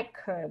the light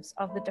curves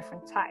of the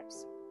different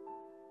types.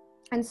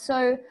 And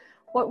so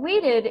what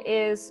we did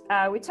is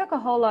we took a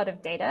whole lot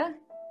of data.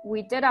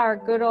 We did our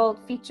good old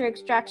feature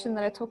extraction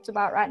that I talked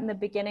about right in the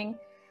beginning.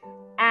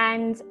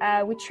 And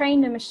we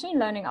trained a machine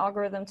learning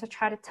algorithm to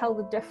try to tell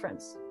the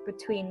difference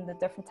between the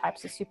different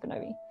types of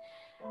supernovae.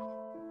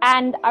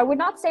 And I would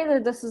not say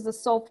that this is a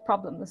solved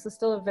problem. This is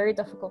still a very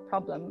difficult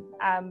problem,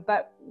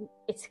 but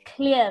it's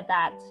clear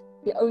that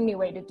the only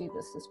way to do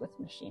this is with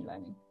machine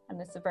learning,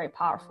 and it's a very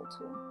powerful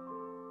tool.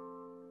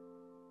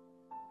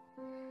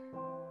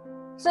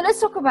 So let's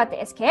talk about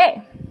the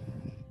SKA.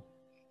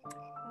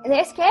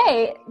 The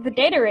SKA, the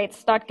data rates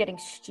start getting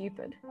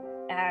stupid.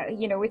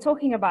 We're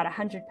talking about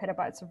 100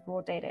 petabytes of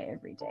raw data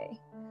every day.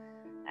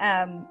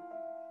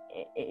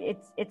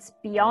 It's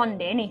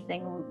beyond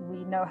anything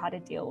we know how to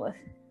deal with.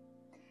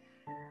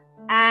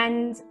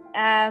 And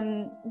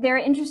there are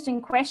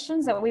interesting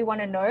questions that we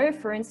want to know.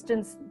 For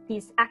instance,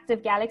 these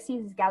active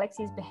galaxies, these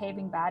galaxies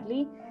behaving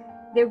badly,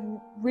 they're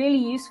really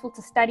useful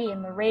to study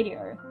in the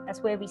radio.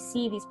 That's where we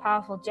see these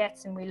powerful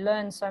jets and we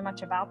learn so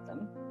much about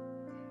them.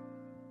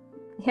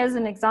 Here's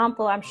an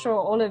example. I'm sure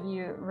all of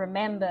you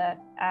remember,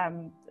 I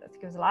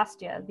think it was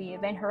last year, the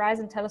Event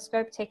Horizon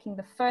Telescope taking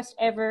the first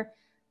ever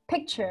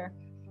picture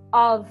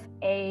of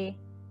a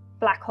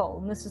black hole.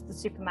 And this is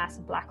the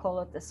supermassive black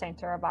hole at the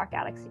center of our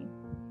galaxy.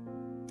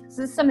 So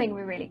this is something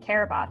we really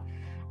care about,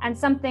 and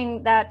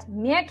something that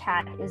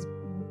Meerkat is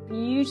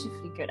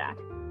beautifully good at.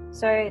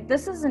 So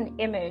this is an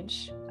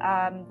image.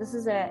 This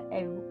is a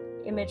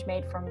image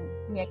made from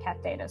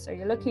Meerkat data. So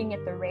you're looking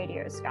at the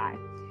radio sky.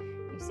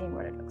 You've seen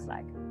what it looks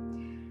like.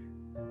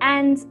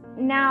 And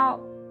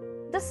now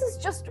this is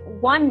just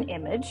one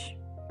image.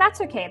 That's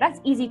okay. That's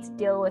easy to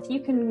deal with. You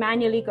can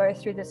manually go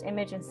through this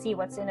image and see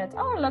what's in it.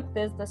 Oh, look,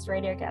 there's this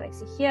radio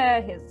galaxy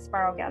here. Here's the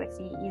spiral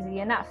galaxy. Easy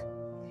enough.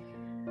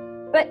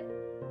 But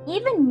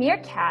even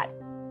Meerkat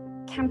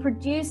can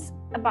produce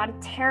about a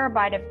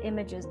terabyte of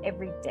images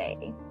every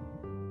day.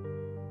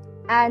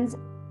 And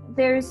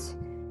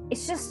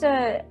it's just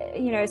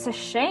it's a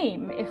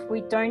shame if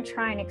we don't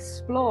try and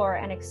explore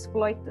and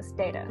exploit this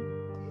data.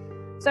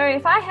 So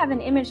if I have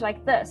an image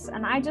like this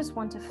and I just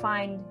want to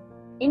find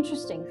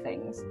interesting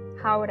things,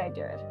 how would I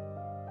do it?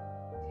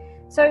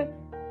 So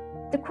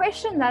the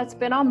question that's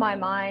been on my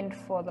mind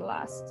for the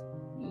last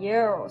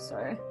year or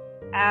so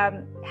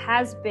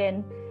has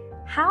been,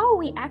 how are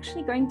we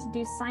actually going to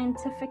do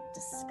scientific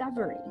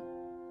discovery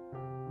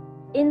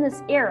in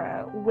this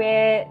era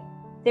where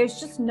there's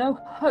just no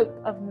hope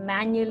of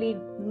manually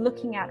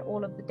looking at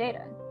all of the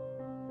data?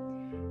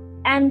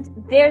 And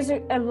there's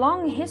a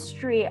long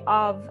history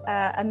of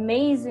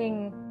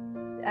amazing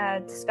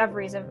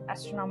discoveries of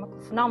astronomical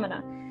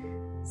phenomena.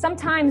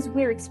 Sometimes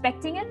we're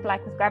expecting it,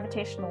 like with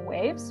gravitational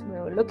waves, we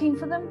were looking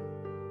for them.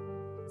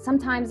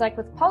 Sometimes, like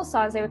with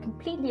pulsars, they were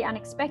completely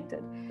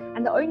unexpected.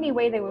 And the only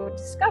way they were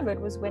discovered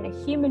was when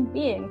a human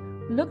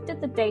being looked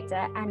at the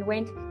data and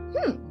went,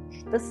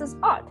 this is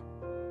odd.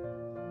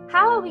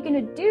 How are we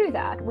going to do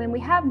that when we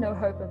have no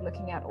hope of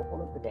looking at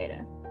all of the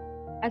data?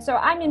 And so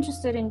I'm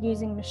interested in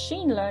using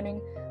machine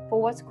learning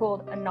for what's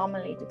called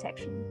anomaly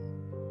detection.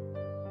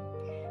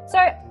 So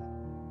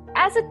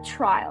as a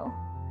trial,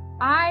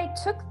 I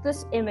took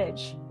this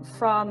image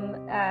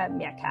from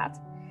Meerkat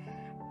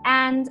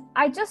and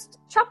I just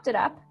chopped it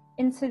up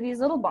into these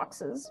little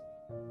boxes,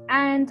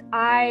 and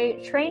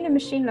I trained a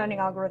machine learning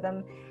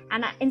algorithm,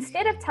 and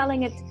instead of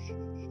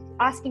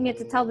asking it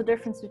to tell the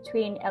difference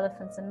between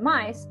elephants and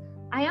mice,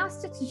 I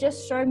asked it to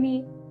just show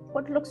me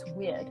what looks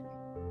weird.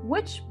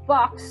 Which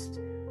box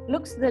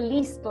looks the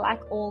least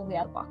like all the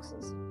other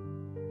boxes?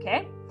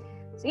 Okay,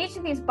 so each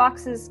of these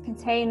boxes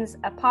contains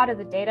a part of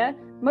the data.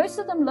 Most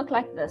of them look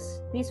like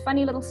this. These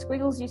funny little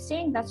squiggles you're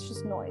seeing, that's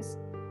just noise.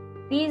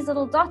 These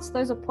little dots,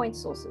 those are point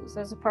sources.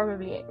 Those are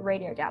probably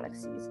radio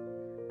galaxies,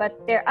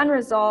 but they're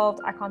unresolved.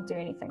 I can't do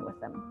anything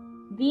with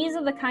them. These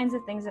are the kinds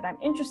of things that I'm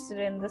interested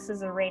in. This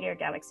is a radio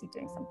galaxy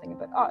doing something a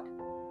bit odd.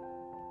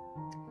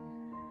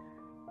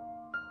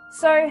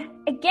 So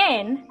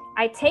again,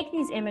 I take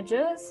these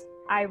images,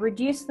 I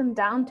reduce them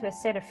down to a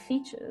set of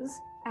features,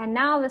 and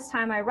now this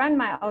time I run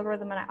my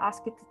algorithm and I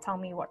ask it to tell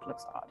me what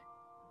looks odd.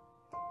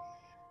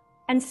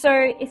 And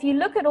so if you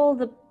look at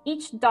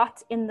each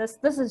dot in this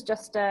is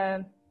just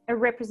a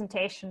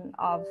representation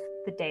of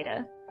the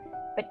data,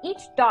 but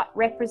each dot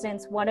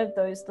represents one of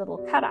those little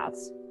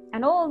cutouts.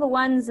 And all of the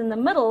ones in the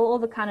middle, all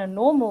the kind of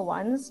normal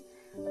ones,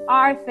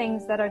 are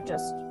things that are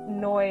just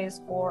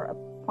noise or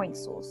a point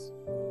source.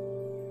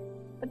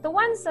 But the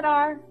ones that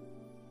are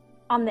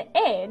on the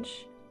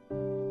edge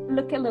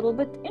look a little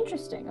bit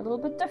interesting, a little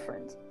bit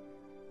different.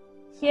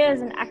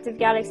 Here's an active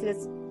galaxy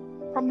that's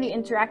probably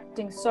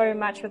interacting so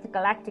much with the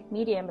galactic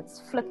medium, it's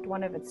flipped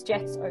one of its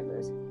jets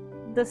over.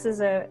 This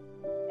is a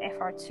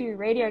FR2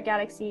 radio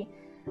galaxy.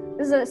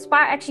 This is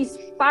actually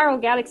spiral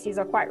galaxies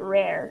are quite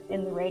rare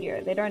in the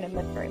radio. They don't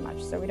emit very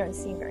much, so we don't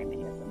see very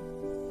many of them.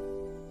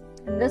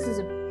 And this is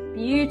a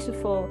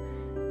beautiful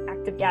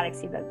active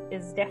galaxy that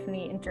is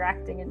definitely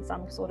interacting in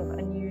some sort of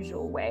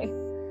unusual way.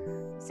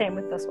 Same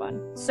with this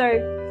one. So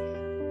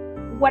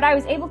what I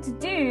was able to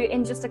do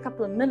in just a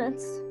couple of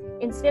minutes,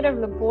 instead of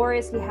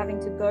laboriously having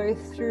to go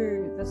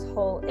through this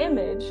whole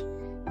image,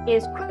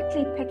 is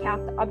quickly pick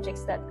out the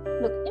objects that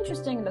look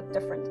interesting, look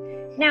different.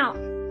 Now,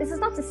 this is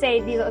not to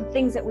say these are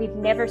things that we've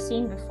never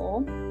seen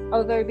before,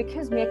 although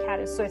because Meerkat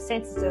is so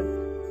sensitive,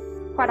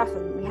 quite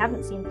often we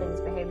haven't seen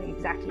things behaving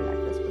exactly like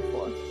this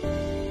before.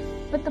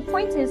 But the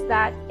point is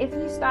that if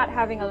you start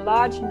having a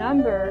large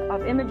number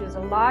of images, a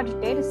large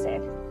data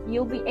set,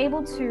 you'll be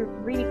able to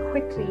really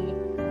quickly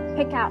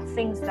pick out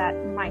things that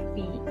might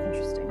be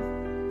interesting.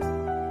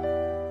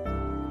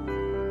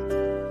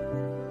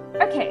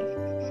 Okay,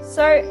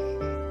 so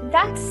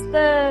that's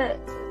the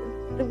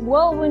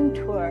whirlwind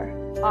tour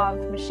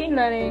of machine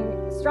learning,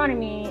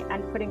 astronomy,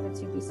 and putting the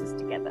two pieces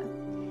together.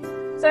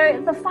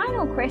 So the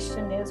final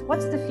question is,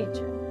 what's the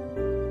future?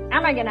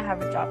 Am I going to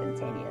have a job in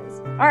 10 years?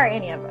 Or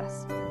any of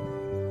us?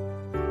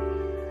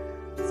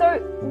 So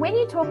when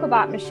you talk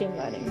about machine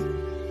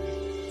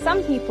learning,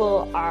 some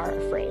people are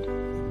afraid.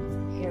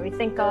 You know, we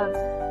think of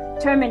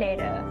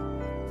Terminator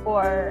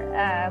or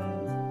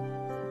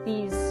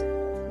these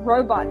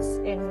robots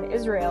in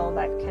Israel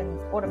that can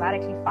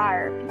automatically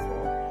fire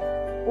people,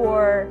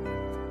 or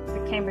the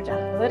Cambridge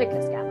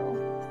Analytica scandal.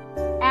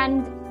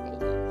 And,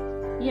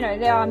 you know,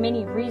 there are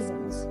many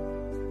reasons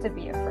to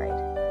be afraid,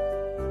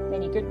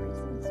 many good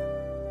reasons.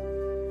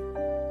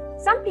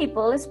 Some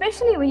people,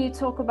 especially when you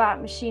talk about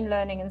machine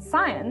learning and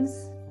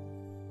science,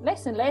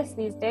 less and less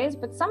these days,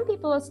 but some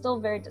people are still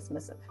very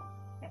dismissive.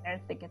 They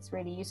don't think it's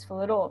really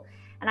useful at all.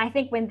 And I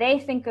think when they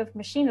think of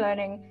machine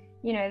learning,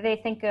 you know, they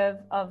think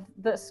of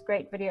this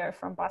great video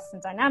from Boston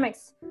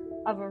Dynamics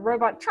of a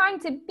robot trying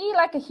to be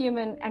like a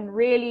human and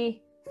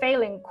really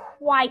failing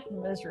quite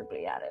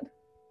miserably at it.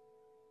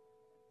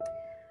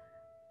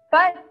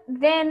 But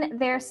then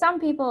there are some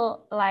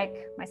people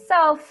like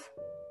myself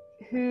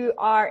who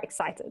are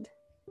excited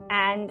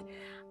And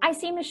I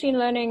see machine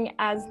learning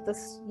as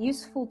this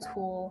useful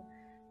tool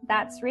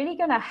that's really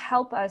going to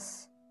help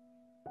us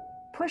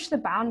push the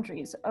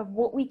boundaries of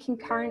what we can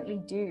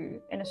currently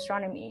do in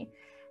astronomy.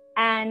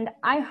 And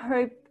I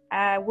hope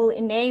will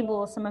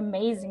enable some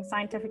amazing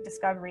scientific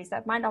discoveries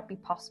that might not be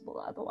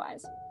possible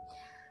otherwise.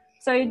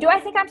 So do I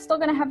think I'm still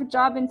going to have a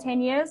job in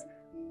 10 years?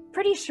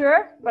 Pretty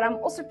sure, but I'm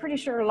also pretty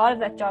sure a lot of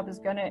that job is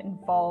going to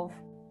involve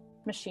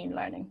machine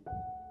learning.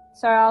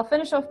 So I'll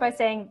finish off by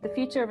saying the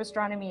future of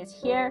astronomy is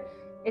here.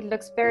 It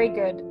looks very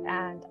good,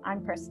 and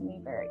I'm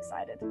personally very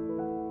excited.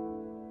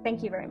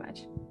 Thank you very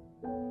much.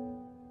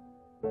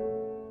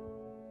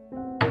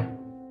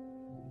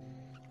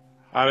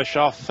 Hi,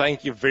 Michelle.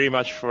 Thank you very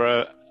much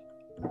for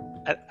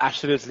an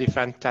absolutely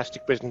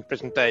fantastic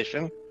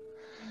presentation.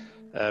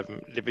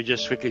 Let me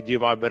just quickly do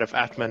my bit of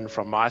admin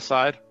from my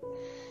side.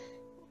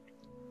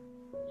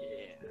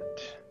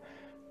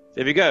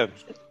 There we go.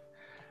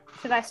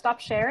 Should I stop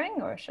sharing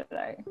or should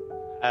I?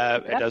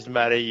 It doesn't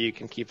matter. You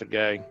can keep it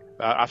going.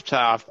 I've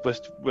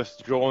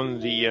withdrawn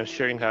the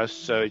sharing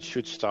host, so it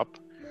should stop.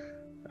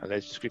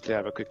 Let's just quickly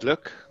have a quick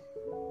look.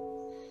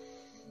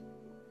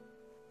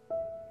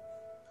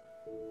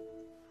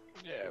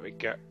 There we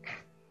go.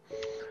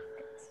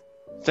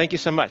 Thank you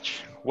so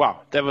much.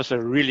 Wow, that was a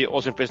really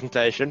awesome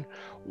presentation.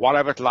 What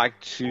I would like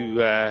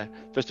to,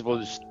 first of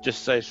all,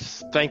 just say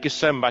thank you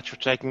so much for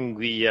taking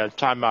the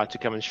time out to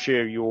come and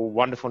share your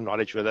wonderful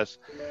knowledge with us.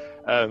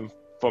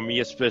 For me,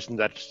 as a person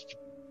that's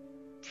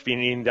been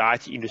in the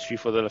IT industry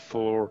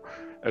for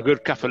a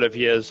good couple of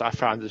years, I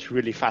found this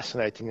really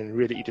fascinating and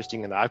really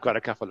interesting, and I've got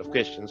a couple of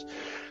questions.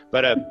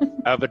 But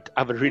I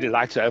would really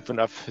like to open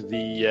up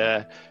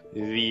the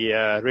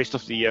rest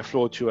of the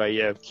floor to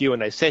a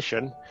Q&A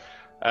session.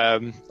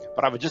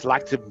 But I would just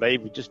like to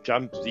maybe just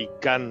jump the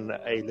gun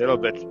a little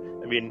bit.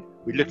 I mean,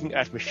 we're looking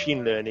at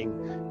machine learning,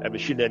 and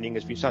machine learning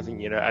has been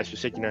something, as you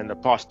said, in the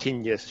past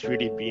 10 years, it's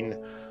really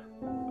been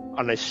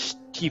on a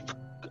steep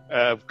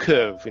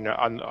curve,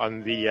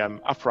 on the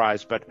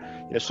uprise, but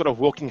sort of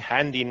walking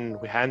hand in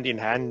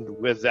hand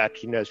with that.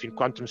 It's been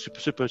quantum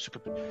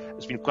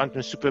it's been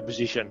quantum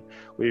superposition,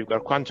 where you've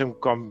got quantum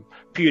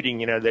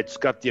computing, that's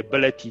got the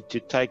ability to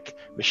take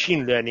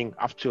machine learning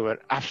up to an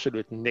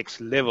absolute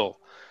next level.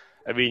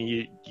 I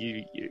mean,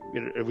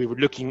 we were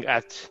looking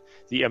at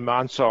the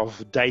amounts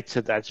of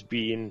data that's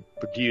being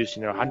produced,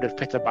 100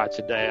 petabytes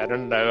a day. I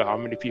don't know how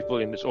many people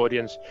in this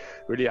audience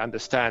really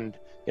understand,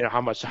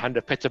 how much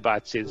 100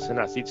 petabytes is. And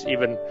I think it's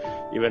even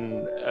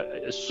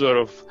sort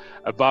of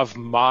above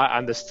my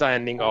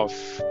understanding of,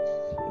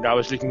 I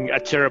was looking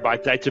at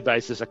terabyte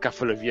databases a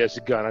couple of years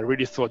ago, and I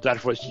really thought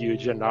that was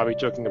huge. And now we're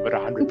talking about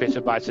 100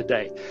 petabytes a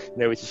day,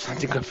 which is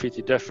something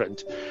completely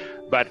different.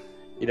 But,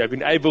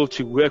 being able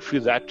to work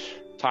through that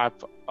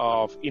type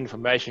of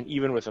information,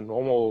 even with a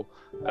normal,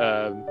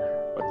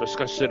 what was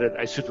considered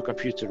a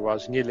supercomputer,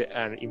 was nearly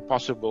an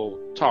impossible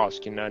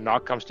task. Now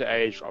comes the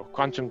age of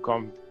quantum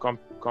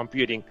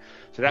computing.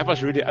 So that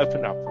was really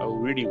opened up a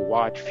really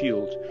wide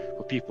field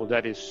for people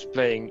that is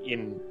playing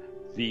in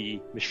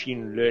the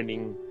machine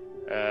learning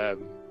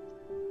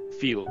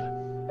field.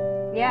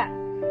 Yeah,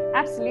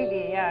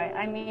 absolutely. Yeah,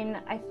 I mean,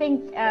 I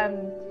think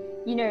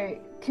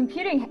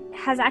computing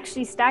has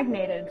actually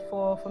stagnated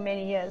for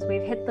many years.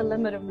 We've hit the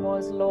limit of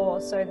Moore's law.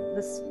 So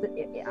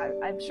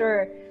I'm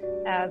sure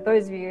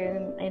those of you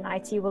in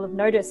IT will have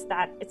noticed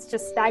that it's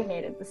just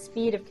stagnated. The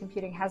speed of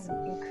computing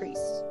hasn't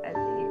increased.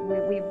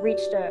 We've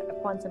reached a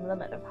quantum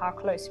limit of how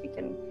close we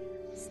can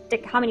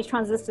stick, how many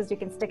transistors you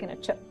can stick in a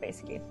chip,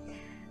 basically.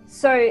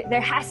 So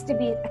there has to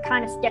be a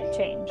kind of step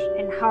change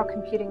in how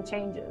computing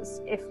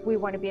changes if we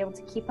want to be able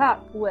to keep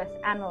up with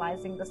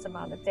analyzing this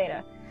amount of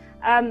data.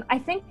 I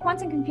think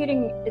quantum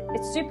computing,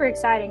 it's super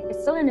exciting.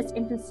 It's still in its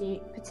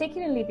infancy,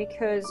 particularly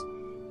because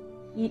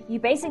you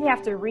basically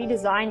have to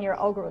redesign your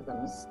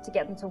algorithms to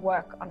get them to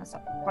work on a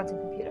quantum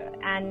computer.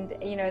 And,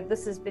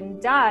 this has been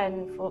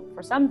done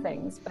for some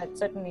things, but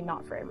certainly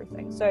not for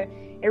everything. So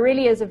it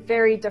really is a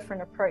very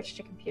different approach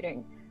to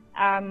computing.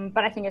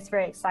 But I think it's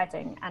very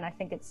exciting, and I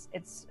think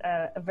it's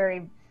a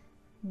very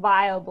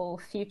viable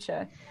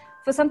future.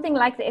 For something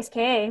like the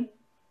SKA,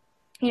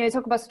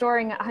 talk about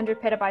storing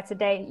 100 petabytes a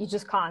day, you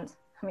just can't.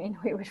 I mean,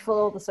 we would fill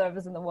all the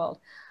servers in the world.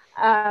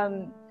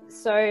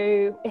 So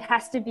it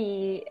has to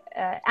be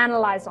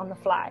analyzed on the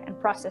fly and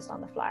processed on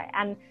the fly.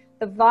 And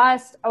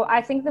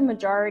I think the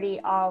majority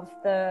of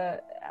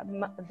the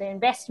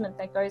investment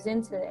that goes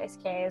into the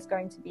SKA is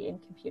going to be in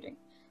computing.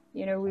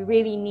 We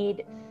really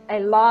need a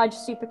large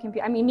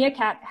supercomputer. I mean,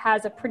 Meerkat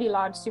has a pretty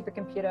large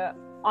supercomputer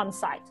on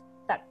site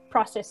that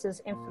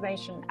processes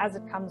information as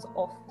it comes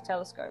off the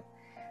telescope.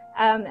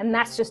 And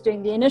that's just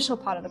doing the initial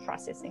part of the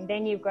processing.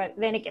 Then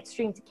it gets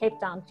streamed to Cape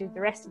Town to do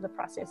the rest of the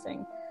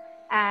processing.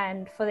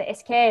 And for the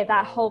SKA,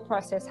 that whole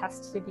process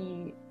has to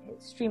be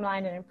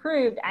streamlined and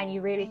improved, and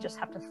you really just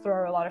have to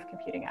throw a lot of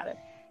computing at it.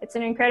 It's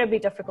an incredibly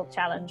difficult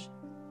challenge.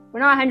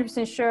 We're not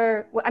 100%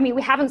 sure. I mean,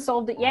 we haven't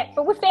solved it yet,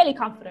 but we're fairly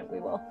confident we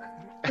will.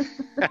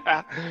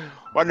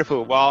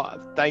 Wonderful. Well,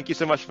 thank you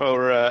so much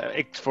for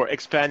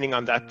expanding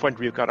on that point.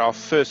 We've got our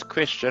first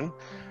question.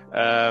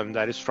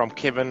 That is from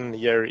Kevin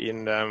here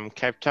in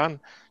Cape Town.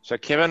 So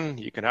Kevin,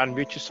 you can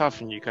unmute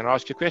yourself and you can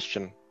ask your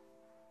question.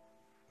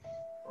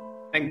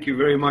 Thank you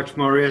very much,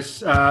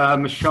 Maurice.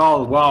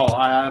 Michelle, wow,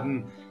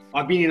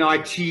 I've been in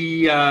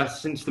IT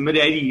since the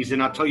mid-'80s,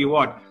 and I tell you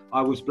what,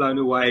 I was blown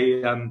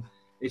away,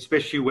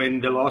 especially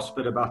when the last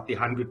bit about the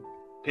 100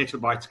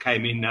 petabytes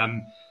came in.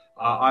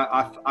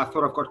 I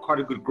thought I've got quite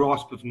a good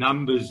grasp of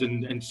numbers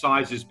and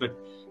sizes, but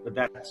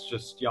that's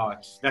just, yeah,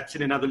 that's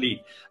in another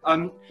league.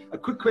 A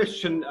quick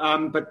question,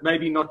 but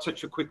maybe not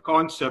such a quick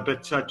answer,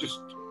 but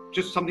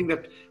just something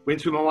that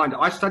went through my mind.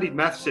 I studied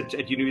maths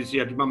at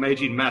university. I did my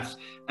major in maths,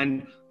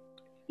 and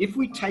if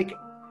we take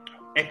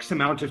X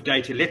amount of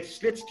data, let's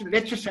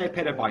just say a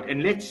petabyte,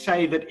 and let's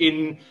say that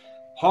in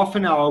half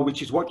an hour,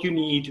 which is what you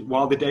need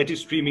while the data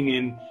is streaming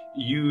in,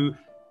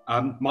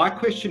 my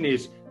question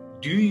is,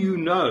 do you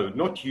know,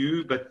 not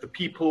you, but the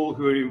people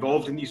who are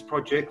involved in these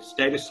projects,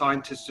 data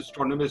scientists,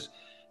 astronomers,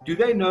 do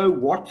they know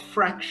what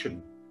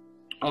fraction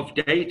of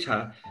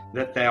data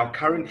that they are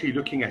currently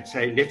looking at,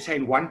 let's say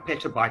in 1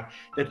 petabyte,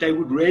 that they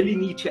would really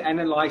need to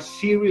analyze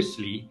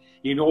seriously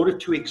in order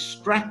to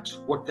extract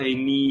what they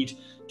need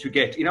to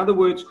get? In other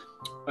words,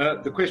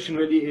 the question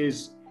really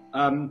is,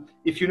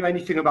 if you know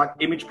anything about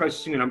image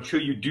processing, and I'm sure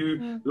you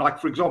do, like,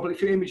 for example,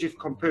 if your image is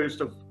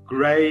composed of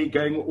gray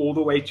going all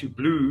the way to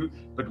blue,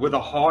 but with a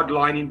hard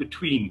line in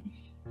between,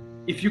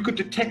 if you could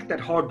detect that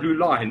hard blue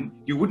line,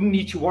 you wouldn't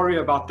need to worry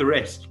about the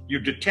rest. You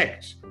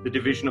detect the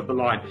division of the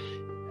line.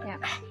 Yeah.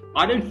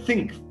 I don't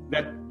think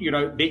that,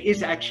 there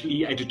is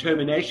actually a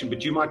determination,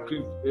 but you might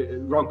prove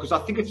wrong, because I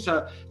think it's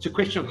a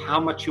question of how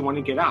much you want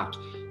to get out.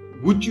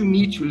 Would you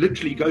need to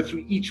literally go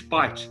through each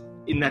byte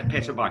in that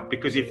petabyte?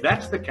 Because if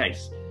that's the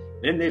case,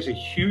 then there's a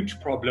huge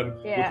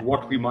problem with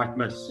what we might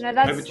miss. No,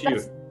 Over to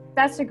you.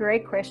 That's a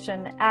great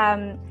question.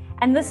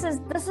 And this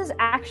is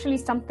actually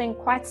something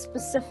quite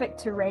specific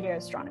to radio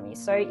astronomy.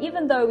 So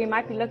even though we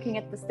might be looking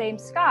at the same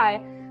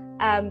sky,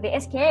 the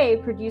SKA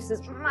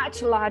produces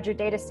much larger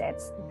data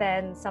sets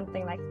than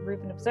something like the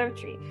Rubin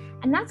Observatory.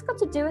 And that's got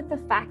to do with the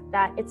fact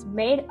that it's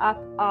made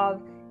up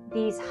of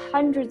these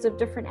hundreds of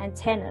different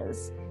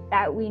antennas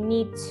that we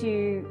need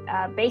to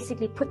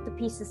basically put the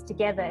pieces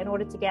together in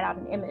order to get out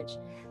an image.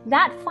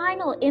 That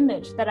final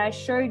image that I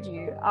showed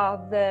you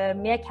of the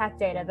meerkat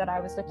data that I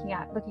was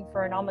looking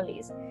for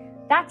anomalies,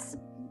 that's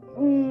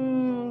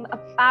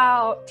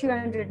about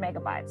 200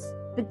 megabytes.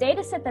 The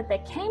data set that they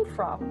came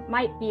from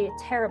might be a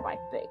terabyte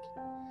big.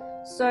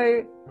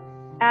 So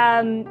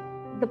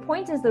the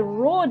point is the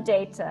raw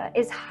data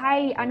is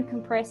highly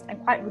uncompressed and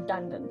quite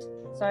redundant.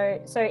 So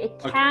it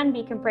can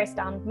be compressed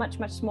down much,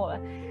 much smaller.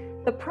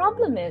 The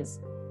problem is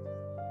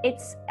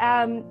it's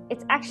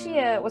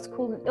actually what's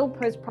called an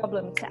ill-posed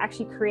problem to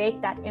actually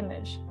create that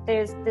image.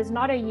 There's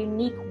not a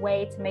unique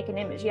way to make an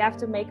image. You have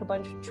to make a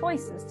bunch of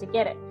choices to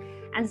get it.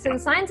 And so the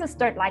scientists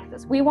don't like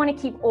this. We want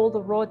to keep all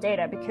the raw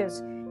data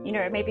because,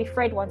 maybe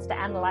Fred wants to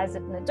analyze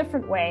it in a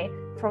different way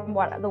from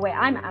the way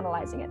I'm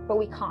analyzing it, but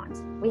we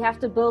can't. We have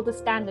to build a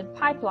standard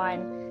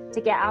pipeline to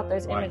get out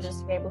those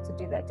images to be able to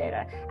do that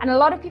data. And a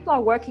lot of people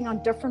are working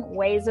on different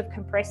ways of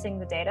compressing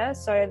the data.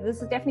 So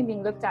this is definitely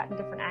being looked at in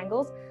different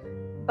angles,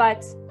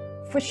 but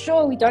for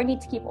sure, we don't need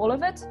to keep all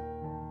of it.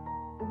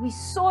 We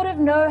sort of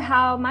know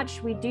how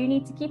much we do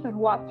need to keep and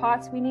what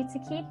parts we need to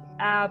keep,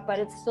 but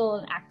it's still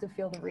an active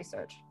field of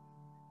research.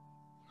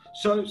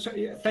 So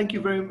yeah, thank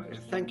you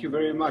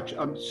very much.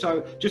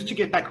 So just to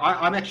get back,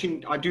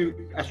 I do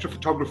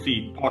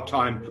astrophotography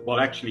part-time. Well,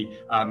 actually,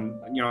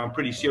 I'm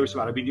pretty serious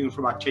about it. I've been doing it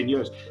for about 10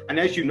 years. And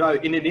as you know,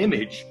 in an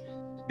image,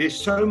 there's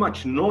so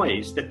much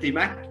noise that the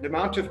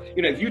amount of,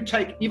 if you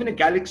take even a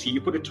galaxy,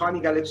 you put a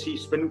tiny galaxy,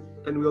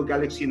 pinwheel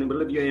galaxy in the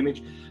middle of your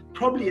image,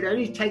 probably it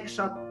only takes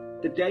up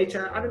the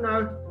data, I don't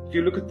know, if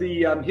you look at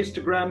the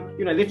histogram,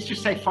 let's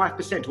just say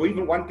 5% or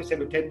even 1%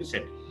 or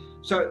 10%.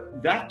 So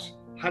that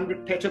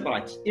 100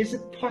 petabytes, is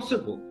it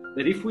possible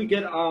that if we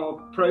get our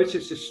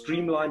processes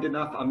streamlined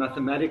enough, our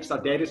mathematics, our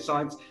data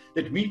science,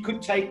 that we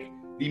could take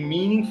the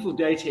meaningful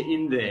data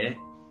in there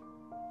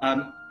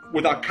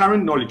with our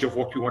current knowledge of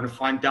what we want to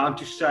find down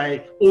to,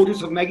 say,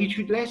 orders of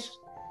magnitude less?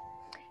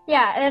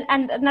 Yeah,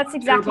 and that's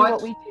exactly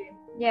what we do.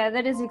 Yeah,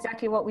 that is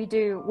exactly what we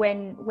do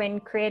when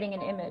creating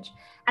an image.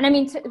 And I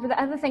mean, the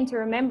other thing to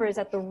remember is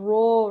that the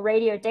raw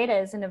radio data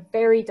is in a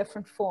very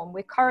different form.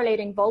 We're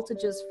correlating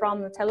voltages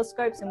from the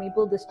telescopes and we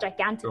build this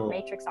gigantic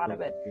matrix out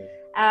of it.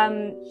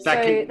 So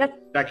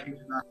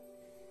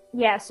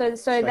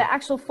the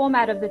actual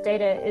format of the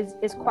data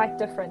is quite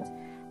different.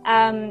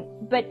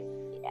 But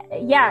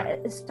yeah,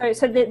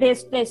 so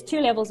there's two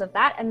levels of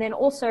that, and then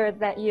also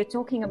that you're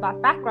talking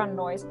about background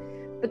noise.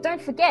 But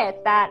don't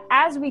forget that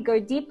as we go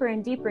deeper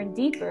and deeper and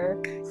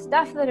deeper,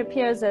 stuff that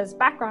appears as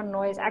background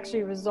noise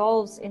actually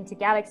resolves into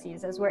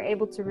galaxies as we're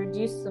able to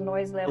reduce the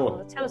noise level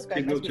of the telescope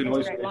as we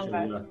integrate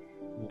longer.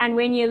 And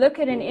when you look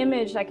at an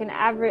image like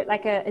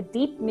a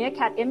deep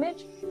meerkat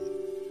image,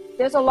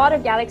 there's a lot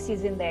of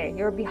galaxies in there.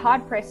 You'll be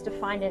hard pressed to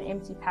find an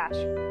empty patch.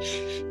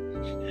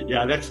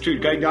 Yeah, that's true.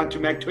 Going down to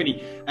Mach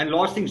 20. And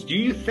last things, do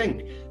you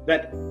think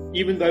that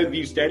even though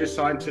these data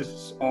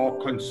scientists are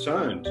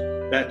concerned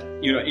that,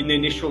 in the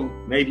initial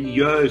maybe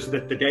years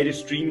that the data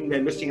streaming,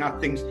 they're missing out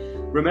things,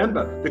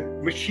 remember, the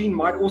machine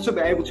might also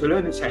be able to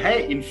learn and say,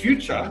 hey, in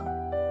future,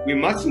 we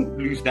mustn't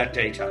lose that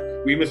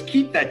data. We must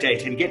keep that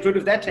data and get rid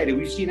of that data.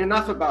 We've seen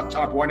enough about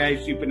type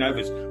 1a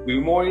supernovas. We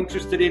were more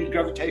interested in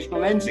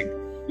gravitational lensing.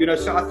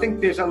 So I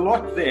think there's a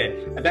lot there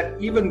that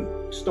even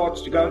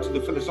starts to go into the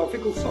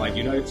philosophical side.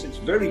 It's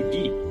very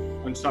deep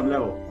on some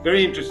level.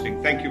 Very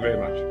interesting. Thank you very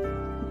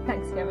much.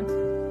 Thanks, Kevin.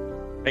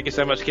 Thank you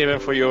so much, Kevin,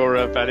 for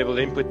your valuable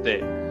input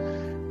there.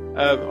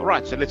 All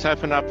right, so let's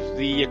open up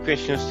the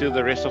questions to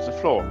the rest of the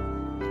floor.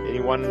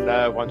 Anyone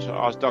wants to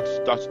ask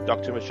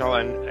Dr. Michelle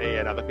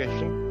another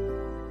question?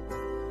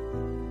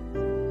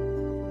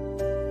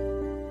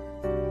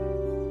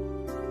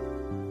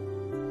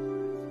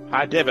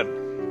 Hi, Devin.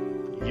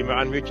 You may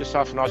unmute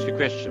yourself and ask your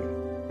question.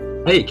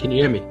 Hey, can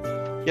you hear me?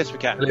 Yes, we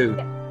can. Hello.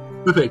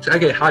 Perfect.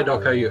 Okay. Hi,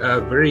 Doc. How are you?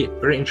 Very,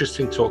 very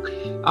interesting talk.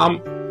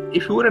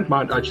 If you wouldn't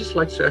mind, I'd just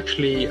like to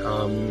actually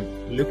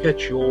look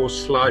at your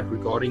slide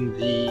regarding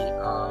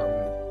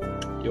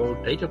your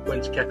data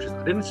points captured.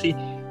 I didn't see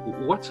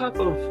what type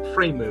of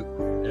framework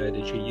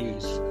did you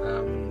use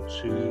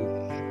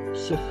to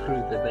sift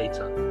through the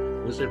data.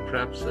 Was it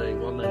perhaps a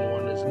well-known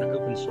one as an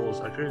open source?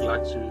 I'd really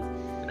like to,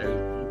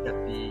 look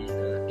at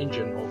the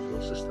engine of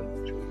your system.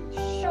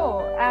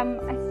 Sure.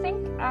 I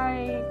think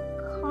I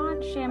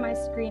can't share my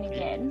screen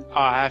again.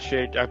 I have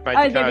shared. I've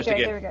made the cars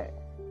again.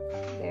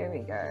 There we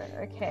go.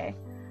 Okay.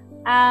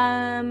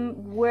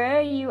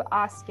 Were you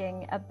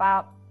asking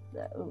about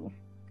the? Ooh,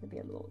 could be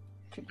a little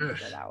tricky to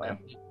go that way.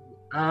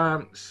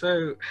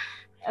 So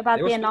about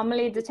the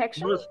anomaly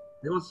detection.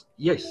 There was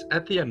yes,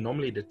 at the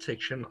anomaly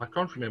detection. I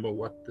can't remember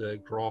what the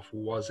graph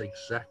was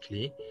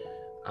exactly.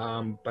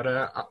 But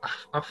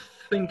I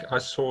think I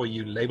saw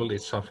you labeled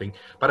it something.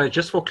 But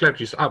just for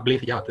clarity, I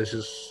believe this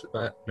is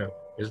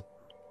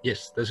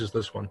yes, this is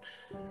this one.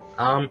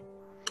 So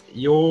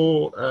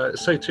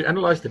to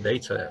analyze the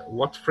data,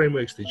 what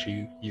frameworks did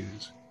you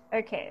use?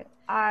 Okay,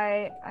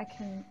 I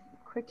can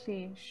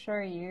quickly show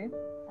you.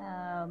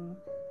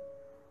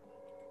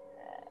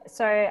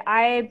 So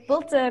I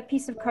built a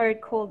piece of code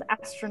called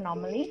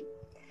Astronomy.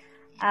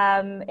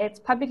 It's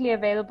publicly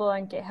available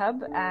on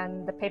GitHub,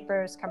 and the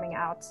paper is coming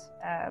out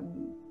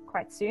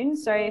quite soon.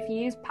 So if you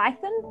use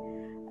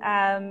Python,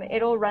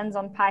 it all runs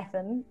on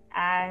Python,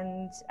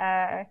 and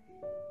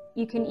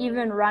you can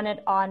even run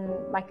it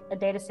on like a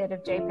data set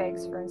of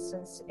JPEGs, for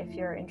instance, if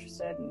you're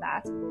interested in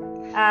that.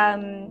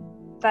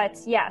 But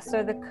yeah,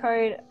 so the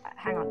code,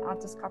 hang on,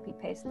 I'll just copy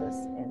paste this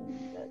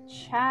in the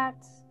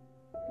chat,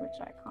 which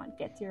I can't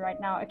get to right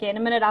now. Okay, in a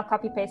minute, I'll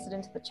copy paste it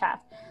into the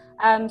chat.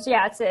 So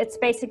yeah, it's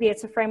basically a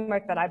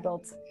framework that I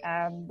built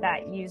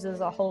that uses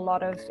a whole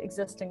lot of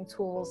existing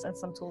tools and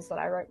some tools that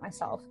I wrote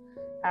myself,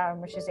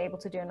 which is able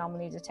to do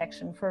anomaly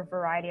detection for a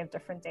variety of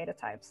different data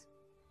types.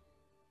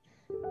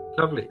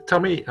 Lovely. Tell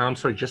me,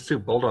 sorry, just to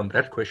build on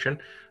that question,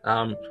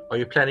 are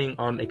you planning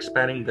on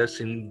expanding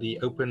this in the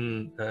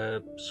open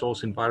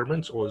source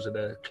environments, or is it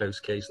a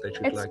closed case that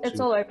you'd like to? It's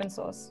all open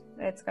source.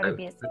 It's going to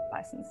be a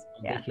license.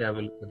 I'll definitely have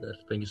a look at that.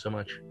 Thank you so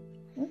much.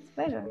 It's a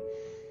pleasure.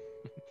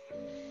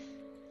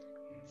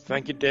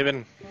 Thank you,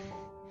 Devin.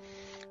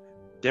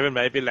 Devin,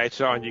 maybe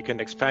later on you can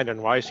expand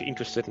on why you're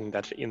interested in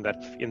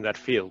that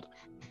field.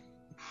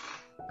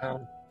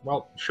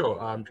 Well,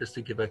 sure. Just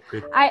to give a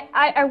quick.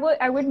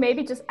 I would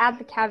maybe just add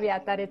the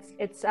caveat that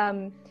it's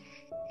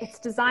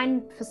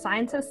designed for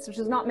scientists, which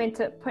is not meant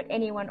to put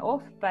anyone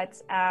off, but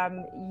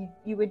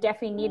you would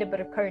definitely need a bit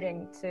of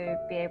coding to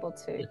be able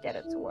to get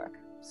it to work.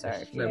 So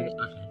if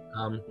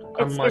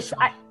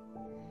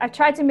I've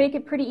tried to make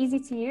it pretty easy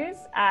to use,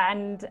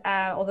 and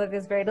although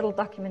there's very little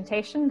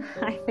documentation,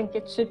 I think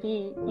it should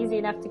be easy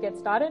enough to get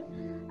started.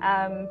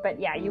 But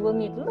yeah, you will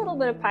need a little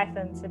bit of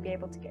Python to be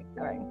able to get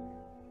going.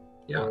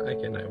 Yeah,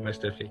 okay, no,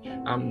 most definitely.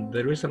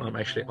 The reason I'm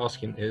actually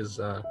asking is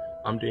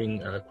I'm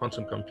doing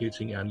quantum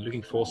computing and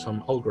looking for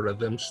some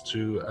algorithms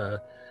to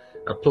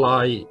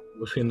apply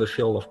within the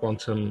field of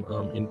quantum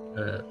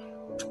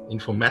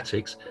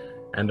informatics.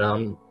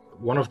 And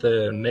one of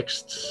the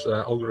next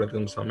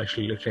algorithms I'm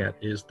actually looking at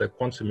is the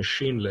quantum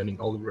machine learning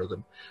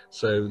algorithm.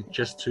 So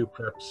just to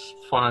perhaps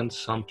find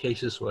some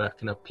cases where I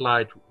can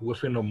apply it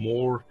within a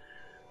more,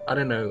 I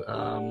don't know,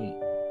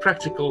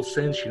 practical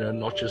sense,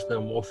 not just the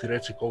more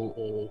theoretical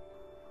or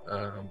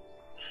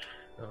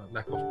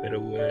lack of a better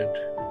word,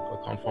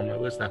 I can't find my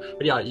words now.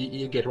 But yeah,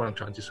 you get what I'm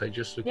trying to say,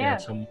 just looking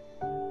at some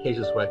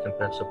cases where I can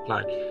perhaps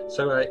apply it.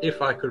 So if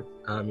I could,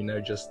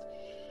 just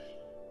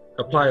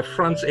apply a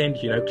front end,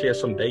 clear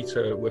some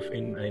data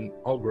within an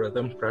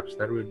algorithm, perhaps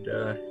that would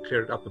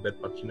clear it up a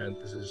bit. But,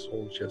 this is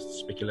all just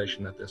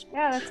speculation at this point.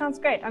 Yeah, that sounds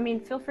great. I mean,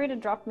 feel free to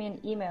drop me an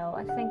email.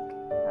 I think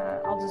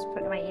I'll just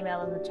put my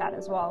email in the chat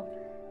as well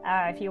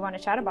if you want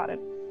to chat about it.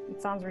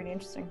 It sounds really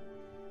interesting.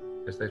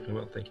 Yes, definitely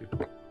will. Thank you.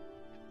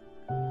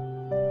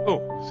 Oh,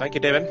 thank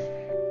you, Devin.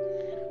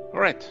 All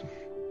right.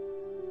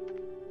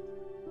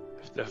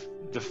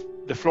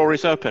 The floor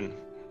is open.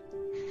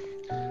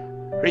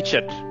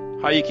 Richard,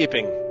 how are you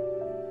keeping?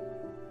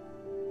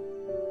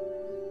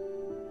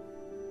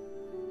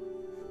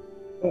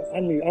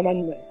 Unmute.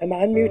 Am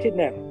I unmuted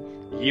now?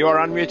 You are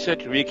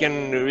unmuted. We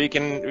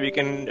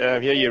can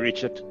hear you,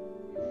 Richard.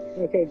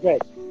 Okay,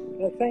 great.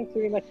 Thanks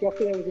very much,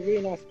 Doctor. That was a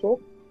very nice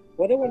talk.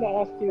 What I want to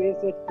ask you is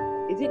that,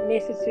 is it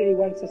necessary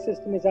once the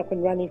system is up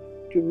and running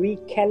to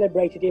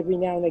recalibrate it every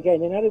now and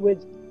again? In other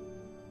words,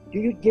 do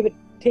you give it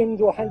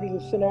tens or hundreds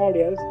of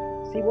scenarios,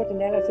 see what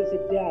analysis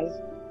it does,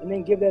 and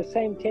then give those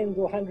same tens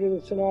or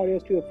hundreds of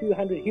scenarios to a few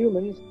hundred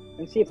humans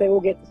and see if they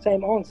all get the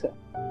same answer?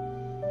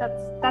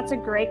 That's a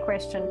great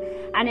question.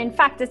 And in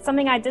fact, it's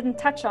something I didn't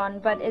touch on,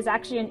 but is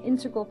actually an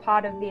integral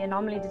part of the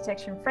anomaly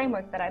detection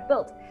framework that I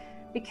built.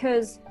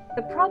 Because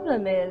the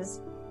problem is,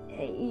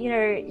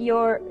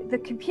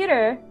 the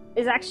computer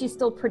is actually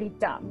still pretty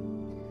dumb.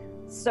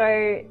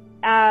 So,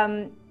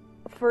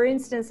 for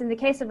instance, in the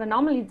case of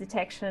anomaly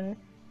detection,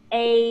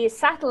 a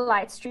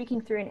satellite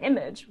streaking through an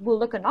image will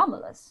look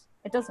anomalous.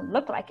 It doesn't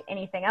look like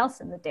anything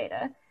else in the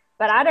data,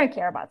 but I don't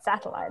care about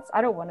satellites.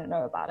 I don't want to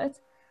know about it.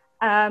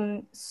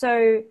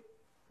 So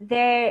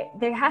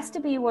there has to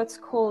be what's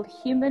called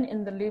human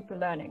in the loop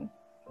learning.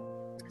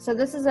 So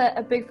this is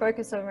a big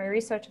focus of my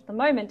research at the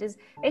moment, is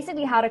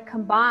basically how to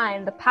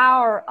combine the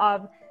power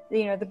of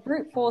the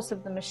brute force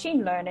of the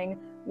machine learning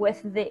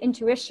with the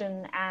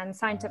intuition and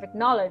scientific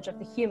knowledge of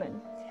the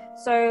human.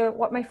 So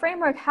what my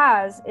framework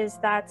has is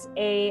that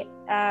a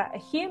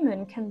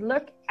human can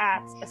look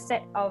at a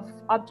set of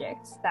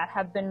objects that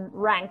have been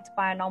ranked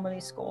by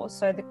anomaly score.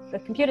 So the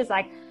computer's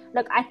like,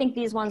 look, I think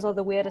these ones are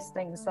the weirdest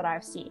things that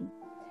I've seen.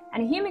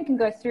 And a human can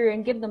go through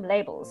and give them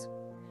labels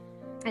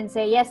and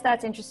say, yes,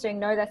 that's interesting.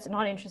 No, that's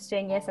not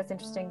interesting. Yes, that's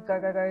interesting. Go,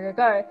 go, go, go,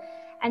 go.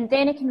 And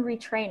then it can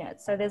retrain it.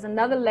 So there's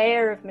another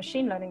layer of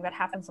machine learning that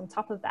happens on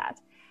top of that.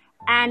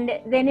 And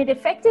then it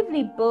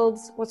effectively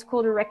builds what's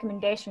called a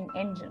recommendation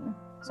engine.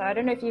 So I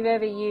don't know if you've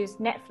ever used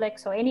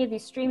Netflix or any of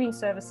these streaming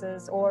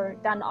services or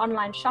done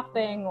online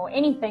shopping or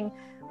anything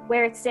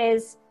where it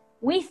says,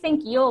 we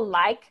think you'll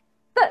like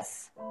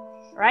this,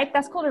 right?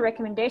 That's called a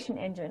recommendation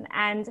engine.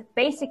 And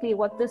basically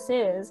what this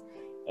is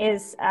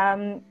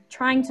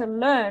trying to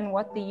learn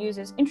what the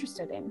user's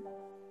interested in.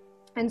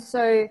 And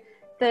so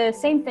the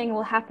same thing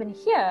will happen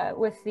here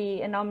with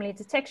the anomaly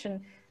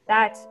detection,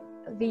 that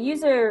the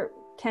user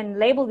can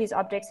label these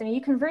objects, and you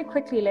can very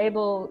quickly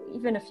label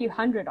even a few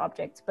hundred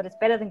objects, but it's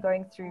better than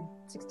going through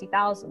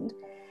 60,000,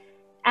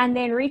 and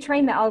then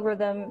retrain the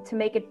algorithm to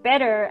make it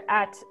better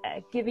at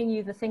giving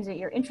you the things that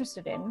you're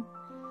interested in.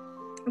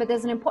 But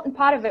there's an important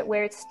part of it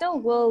where it still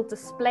will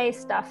display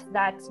stuff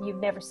that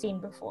you've never seen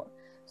before.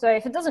 So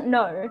if it doesn't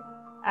know,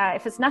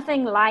 if it's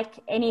nothing like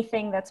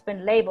anything that's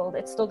been labeled,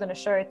 it's still going to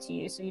show it to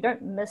you, so you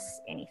don't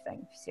miss anything,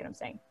 if you see what I'm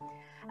saying.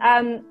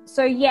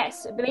 So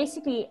yes,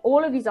 basically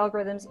all of these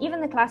algorithms,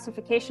 even the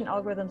classification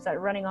algorithms that are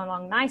running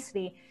along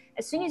nicely,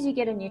 as soon as you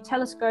get a new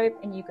telescope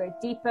and you go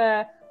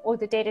deeper, or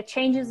the data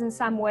changes in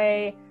some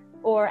way,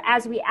 or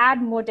as we add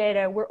more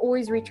data, we're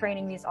always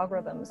retraining these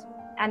algorithms.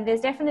 And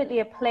there's definitely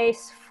a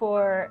place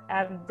for,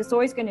 there's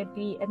always going to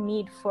be a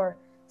need for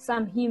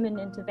some human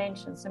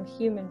intervention, some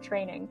human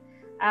training.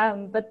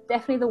 But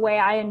definitely the way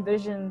I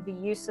envision the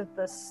use of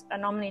this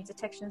anomaly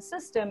detection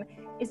system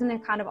is in a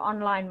kind of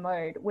online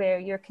mode where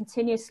you're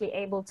continuously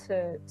able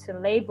to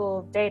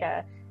label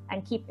data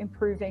and keep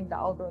improving the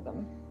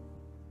algorithm.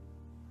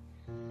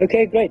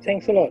 Okay, great.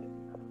 Thanks a lot.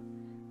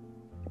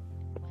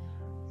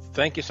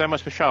 Thank you so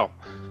much, Michelle,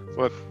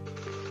 for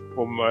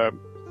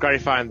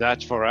clarifying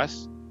that for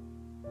us.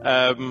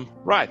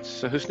 Right,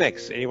 so who's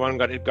next? Anyone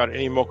got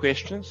any more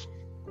questions?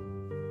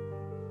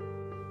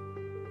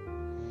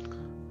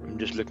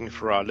 Just looking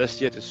for our list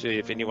here to see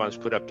if anyone's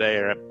put up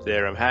their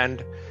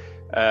hand.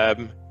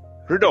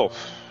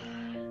 Rudolph,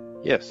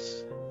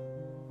 yes,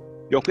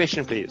 your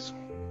question, please.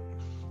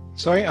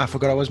 Sorry, I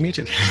forgot I was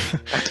muted.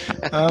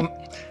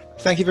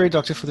 Thank you very much,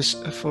 Doctor, for this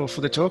for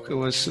the talk. It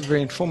was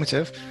very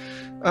informative.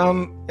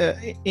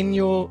 In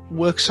your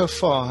work so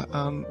far,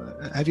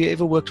 have you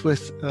ever worked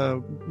with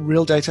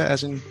real data,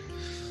 as in,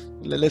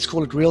 let's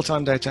call it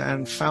real-time data,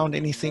 and found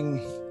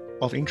anything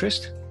of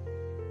interest?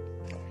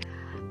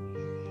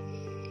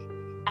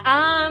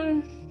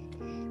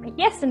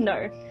 Yes and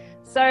no.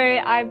 So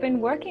I've been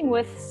working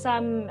with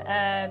some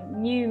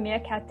new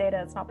Meerkat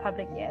data, it's not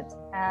public yet,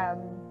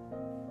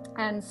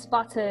 and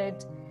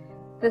spotted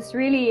this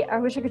really, I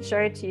wish I could show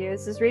it to you,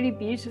 it's this really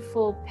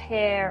beautiful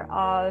pair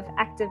of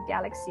active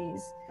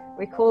galaxies.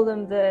 We call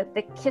them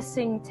the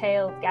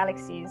kissing-tailed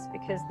galaxies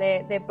because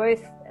they're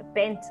both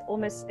bent,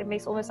 almost, it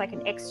makes almost like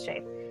an X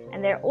shape,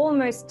 and they're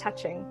almost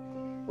touching.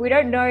 We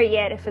don't know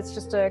yet if it's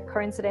just a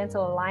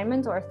coincidental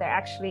alignment or if they're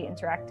actually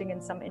interacting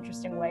in some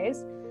interesting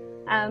ways.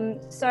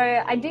 So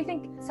I do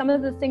think some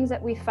of the things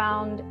that we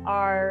found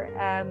are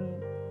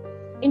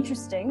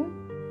interesting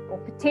or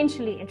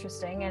potentially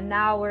interesting, and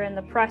now we're in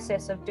the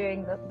process of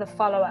doing the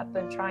follow-up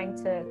and trying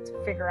to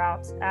figure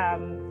out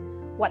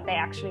what they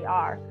actually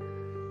are.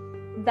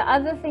 The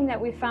other thing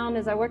that we found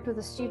is I worked with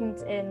a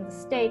student in the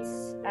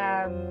States,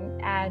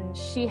 and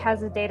she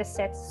has a data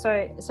set.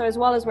 So as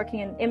well as working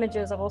in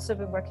images, I've also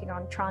been working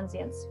on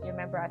transients. You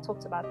remember I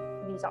talked about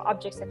these are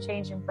objects that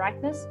change in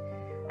brightness.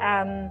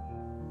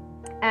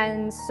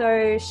 And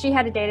so she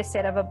had a data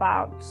set of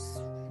about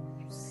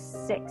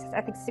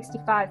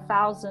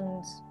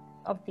 65,000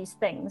 of these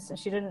things, and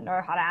she didn't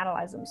know how to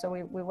analyze them. So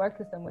we worked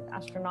with them with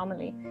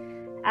Astronomy.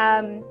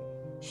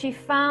 She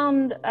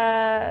found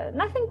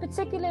nothing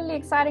particularly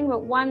exciting,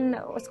 but one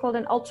was called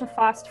an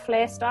ultra-fast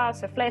flare star.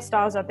 So flare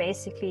stars are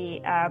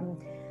basically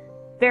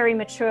very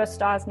mature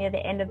stars near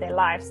the end of their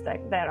lives that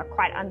are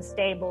quite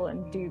unstable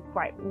and do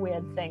quite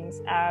weird things.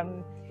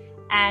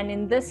 And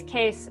in this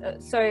case,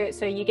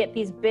 so you get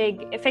these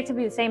big,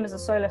 effectively the same as a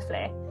solar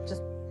flare,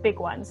 just big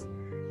ones.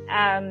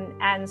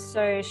 And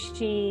so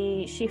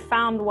she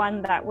found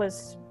one that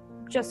was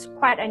just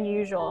quite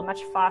unusual,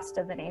 much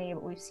faster than any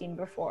that we've seen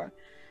before.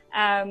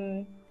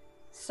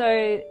 So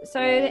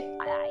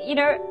you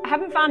know, I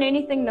haven't found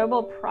anything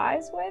Nobel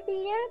Prize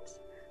worthy yet,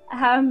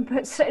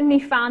 but certainly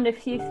found a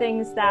few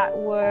things that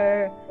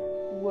were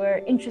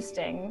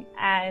interesting.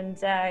 And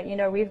you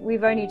know,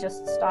 we've only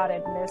just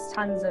started, and there's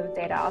tons of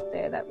data out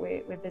there that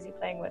we're busy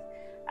playing with.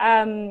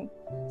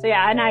 So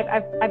yeah, and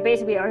I've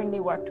basically only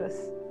worked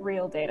with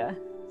real data,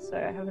 so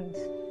I haven't,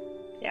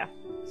 yeah.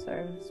 So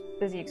I was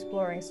busy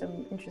exploring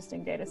some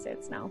interesting data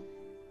sets now.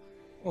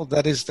 Well,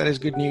 that is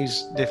good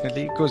news,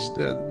 definitely, because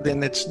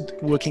then it's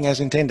working as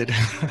intended.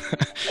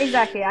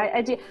 Exactly.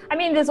 I do. I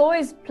mean, there's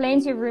always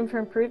plenty of room for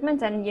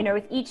improvement, and you know,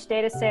 with each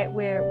data set,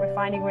 we're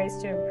finding ways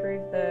to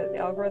improve the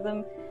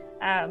algorithm.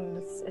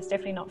 It's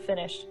definitely not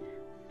finished,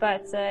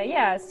 but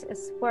yeah,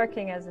 it's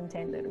working as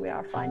intended. We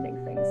are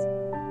finding things.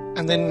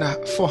 And then,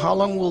 for how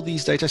long will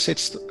these data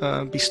sets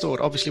be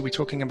stored? Obviously, we're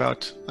talking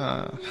about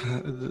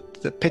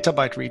the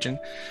petabyte region.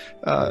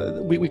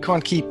 We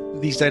can't keep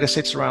these data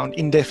sets around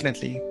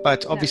indefinitely,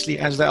 but obviously,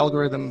 as the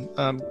algorithm,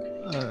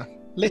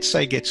 let's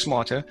say, gets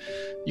smarter,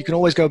 you can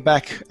always go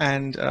back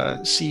and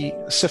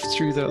sift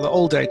through the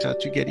old data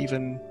to get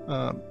even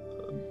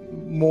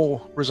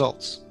more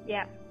results.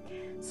 Yeah.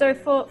 So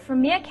for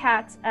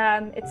Meerkat,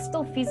 it's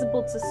still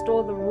feasible to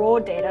store the raw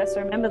data.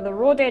 So remember, the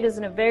raw data is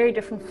in a very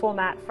different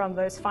format from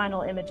those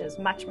final images,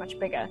 much, much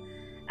bigger.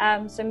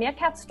 So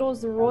Meerkat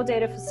stores the raw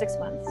data for 6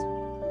 months.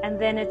 And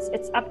then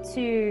it's up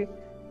to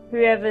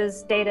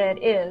whoever's data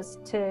it is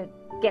to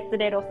get the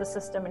data off the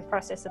system and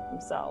process it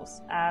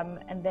themselves.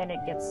 And then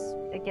it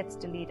gets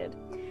deleted.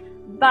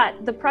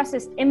 But the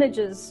processed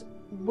images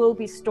will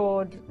be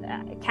stored,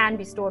 can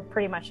be stored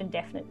pretty much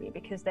indefinitely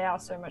because they are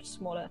so much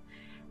smaller.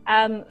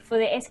 For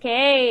the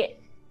SKA,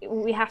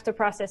 we have to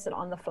process it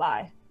on the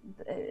fly.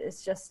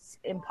 It's just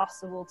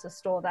impossible to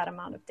store that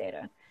amount of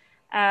data.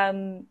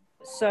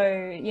 So,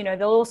 you know,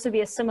 there'll also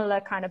be a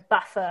similar kind of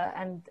buffer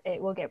and it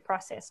will get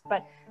processed.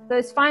 But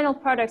those final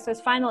products,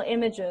 those final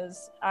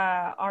images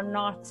are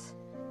not,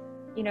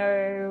 you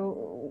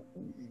know,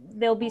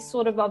 they'll be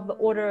sort of the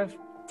order of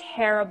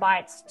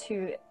terabytes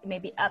to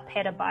maybe a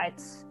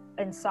petabyte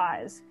in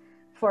size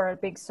for a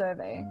big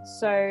survey.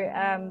 So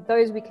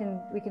those we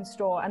can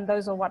store, and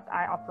those are what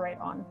I operate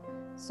on.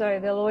 So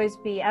there'll always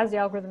be, as the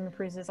algorithm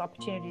improves, there's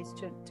opportunities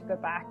to go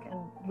back and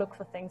look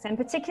for things. And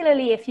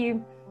particularly if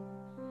you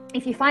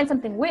find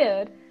something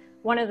weird,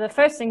 one of the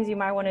first things you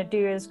might want to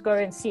do is go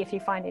and see if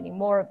you find any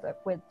more of the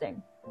weird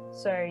thing.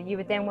 So you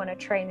would then want to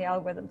train the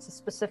algorithm to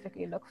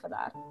specifically look for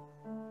that.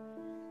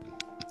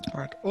 All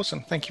right,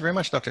 awesome. Thank you very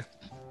much, Doctor.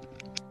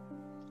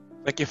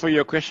 Thank you for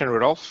your question,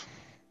 Rudolph.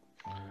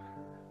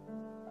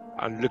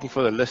 I'm looking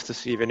for the list to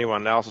see if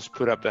anyone else has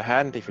put up their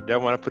hand. If you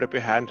don't want to put up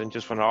your hand and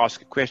just want to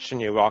ask a question,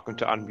 you're welcome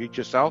to unmute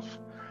yourself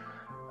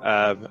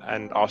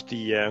and ask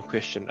the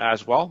question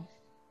as well.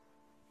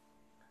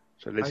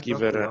 So let's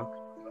give it a...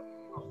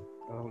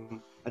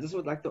 I just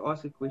would like to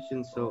ask a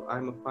question. So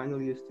I'm a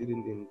final year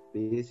student in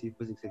BSc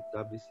Physics at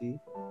WC.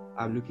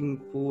 I'm looking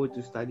forward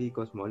to study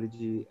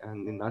cosmology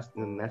and in the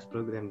NAS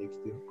program next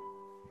year.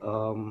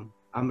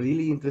 I'm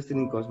really interested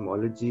in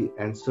cosmology,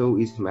 and so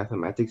is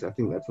mathematics. I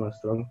think that's my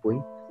strong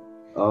point.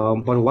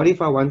 But what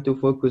if I want to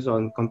focus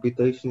on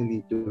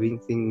computationally doing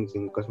things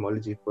in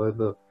cosmology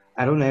further?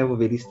 I don't have a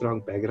very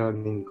strong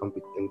background in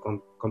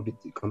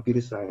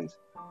computer science,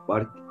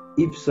 but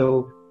if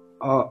so,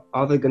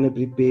 are they going to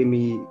prepare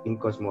me in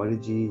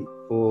cosmology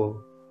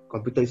for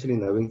computationally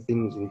knowing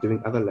things and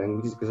doing other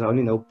languages? Because I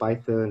only know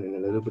Python and a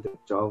little bit of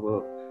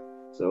Java.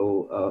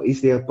 So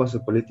is there a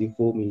possibility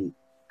for me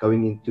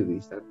going into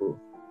this type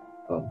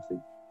of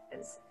thing?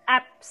 There's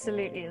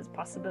absolutely is a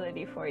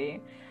possibility for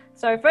you.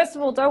 So first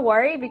of all, don't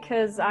worry,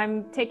 because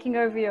I'm taking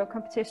over your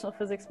computational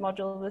physics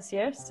module this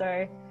year.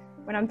 So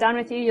when I'm done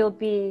with you, you'll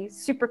be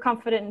super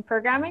confident in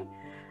programming.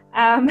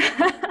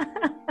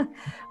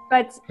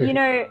 But you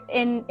know,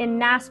 in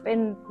NASP,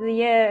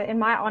 in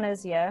my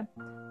honors year,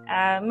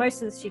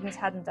 most of the students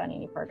hadn't done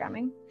any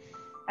programming.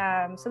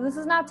 So this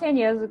is now 10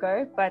 years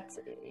ago, but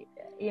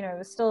you know, it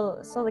was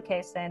still the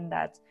case then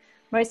that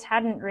most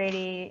hadn't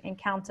really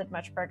encountered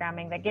much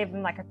programming. They gave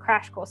them like a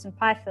crash course in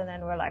Python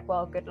and were like,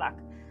 well, good luck.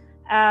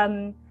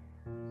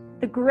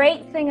 The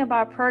great thing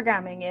about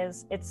programming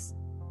is it's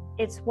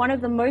one of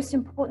the most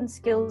important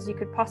skills you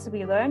could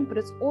possibly learn, but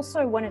it's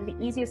also one of the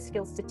easiest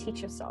skills to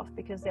teach yourself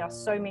because there are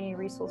so many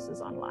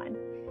resources online.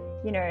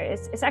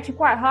 it's actually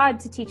quite hard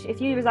to teach.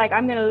 If you was like,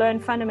 I'm going to learn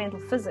fundamental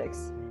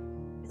physics,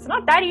 it's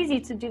not that easy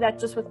to do that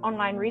just with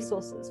online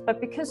resources.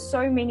 But because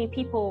so many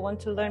people want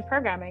to learn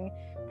programming,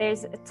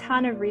 there's a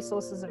ton of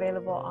resources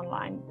available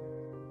online.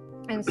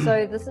 And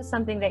so this is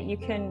something that you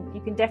can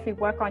definitely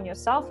work on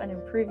yourself and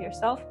improve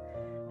yourself.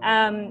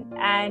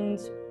 And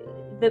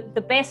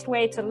the best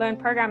way to learn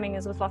programming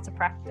is with lots of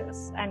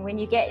practice. And when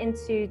you get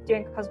into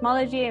doing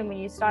cosmology and when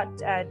you start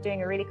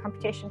doing a really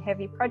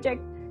computation-heavy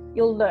project,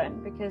 you'll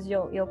learn because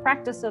you'll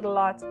practice it a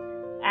lot,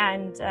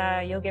 and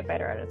you'll get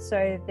better at it.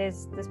 So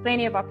there's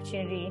plenty of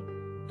opportunity.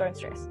 Don't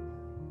stress.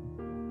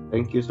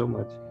 Thank you so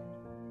much.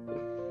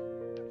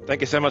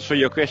 Thank you so much for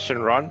your question,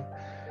 Ron.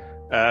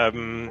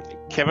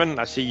 Kevin,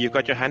 I see you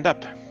got your hand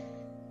up.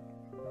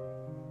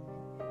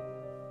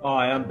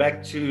 Hi, I'm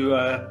back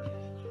to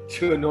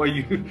annoy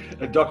you,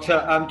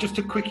 Doctor. Just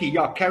a quickie,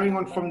 carrying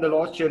on from the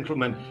last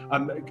gentleman,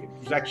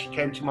 it actually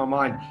came to my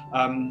mind.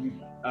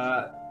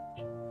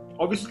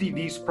 Obviously,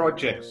 these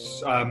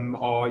projects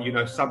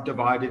are,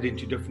 subdivided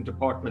into different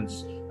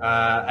departments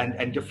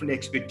and different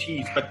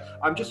expertise. But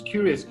I'm just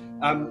curious.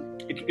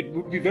 It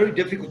would be very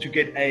difficult to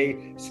get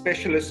a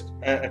specialist,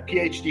 a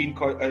PhD in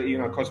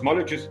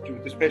cosmologist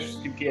with a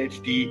specialist in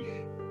PhD,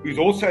 who's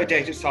also a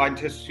data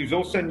scientist, who's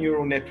also a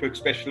neural network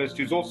specialist,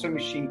 who's also a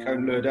machine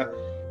code learner.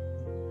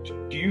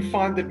 Do you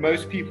find that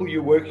most people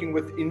you're working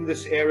with in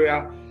this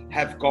area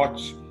have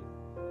got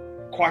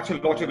quite a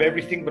lot of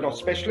everything but are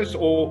specialists,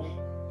 or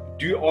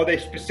are they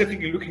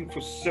specifically looking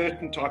for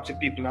certain types of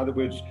people? In other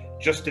words,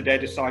 just a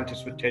data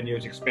scientist with 10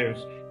 years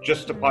experience,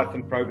 just a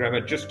Python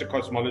programmer, just a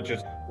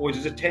cosmologist, or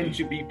does it tend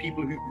to be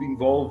people who've been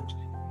involved,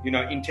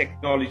 in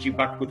technology,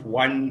 but with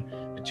one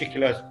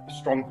particular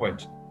strong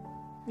point?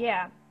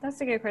 Yeah,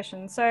 that's a good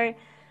question. So,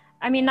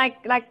 I mean,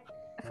 like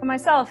for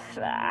myself,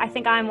 I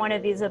think I'm one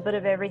of these a bit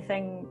of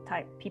everything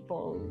type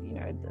people,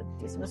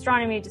 do some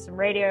astronomy, do some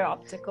radio,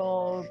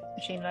 optical,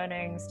 machine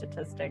learning,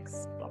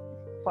 statistics, blah,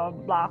 blah,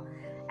 blah.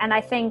 And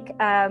I think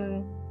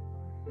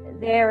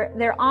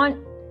there aren't,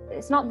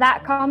 it's not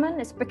that common.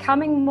 It's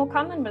becoming more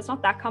common, but it's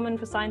not that common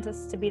for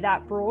scientists to be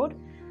that broad.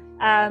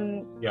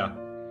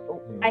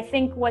 I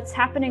think what's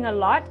happening a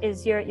lot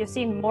is you're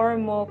seeing more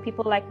and more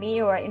people like me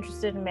who are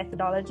interested in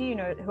methodology,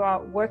 who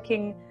are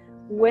working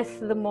with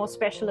the more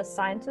specialist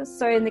scientists.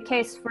 So in the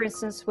case, for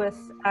instance, with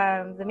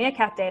the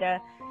Meerkat data,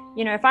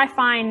 if I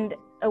find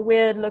a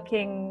weird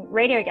looking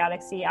radio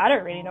galaxy, I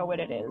don't really know what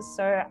it is.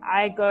 So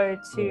I go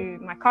to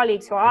my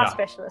colleagues who are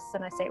specialists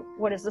and I say,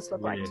 what does this look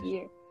like to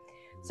you?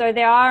 So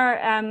there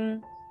are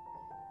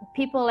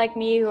people like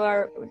me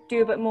who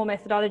do a bit more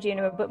methodology and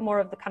a bit more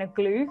of the kind of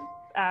glue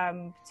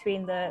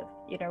between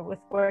with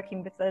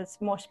working with those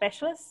more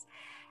specialists.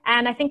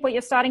 And I think what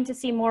you're starting to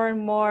see more and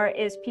more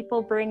is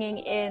people bringing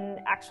in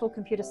actual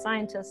computer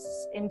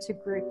scientists into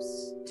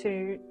groups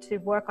to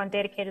work on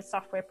dedicated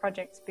software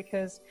projects,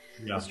 because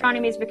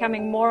astronomy is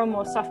becoming more and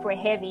more software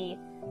heavy,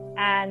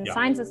 and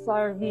scientists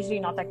are usually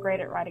not that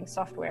great at writing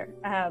software.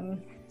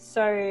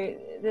 So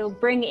they'll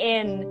bring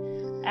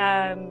in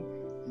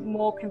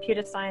more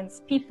computer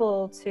science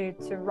people to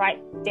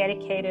write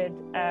dedicated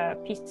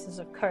pieces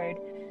of code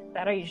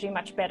that are usually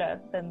much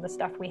better than the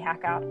stuff we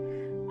hack out.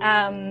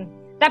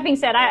 That being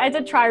said, I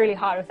did try really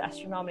hard with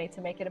astronomy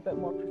to make it a bit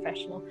more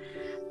professional.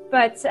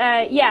 But so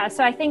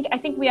I think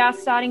we are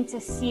starting to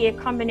see a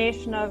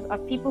combination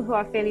of people who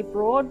are fairly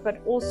broad, but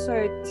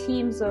also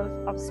teams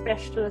of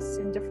specialists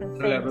in different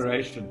things.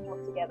 Collaboration.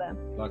 Together.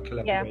 Like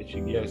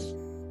collaboration, yes.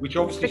 Which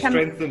obviously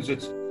strengthens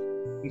it.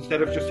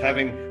 Instead of just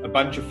having a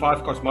bunch of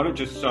 5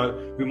 cosmologists,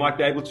 so we might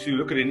be able to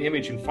look at an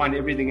image and find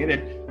everything in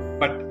it,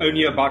 but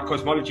only about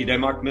cosmology. They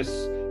might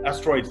miss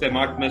asteroids, they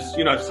might miss,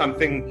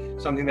 something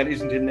that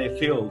isn't in their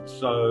field.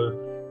 So,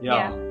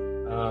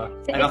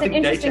 it's an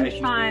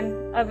interesting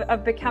time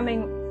of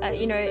becoming,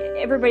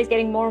 everybody's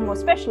getting more and more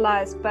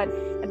specialized, but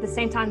at the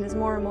same time, there's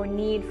more and more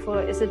need for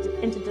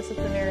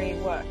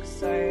interdisciplinary work.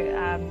 So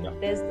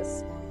there's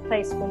this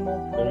place for more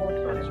broad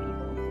kind of people.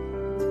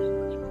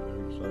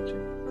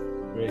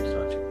 Very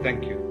exciting.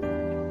 Thank you.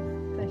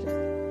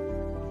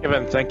 Pleasure.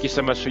 Kevin, thank you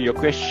so much for your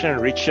question.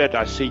 Richard,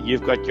 I see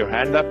you've got your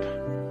hand up.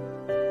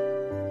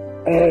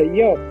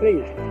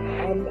 Please.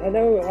 I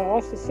know I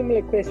asked a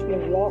similar question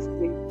of last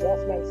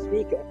month's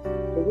speaker,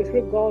 but with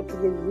regard to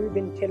the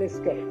Rubin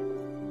telescope,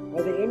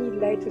 are there any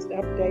latest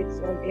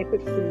updates on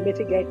efforts to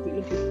mitigate the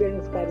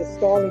interference by the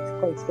Starlink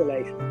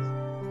constellations?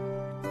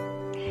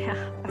 Yeah,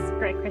 that's a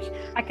great question.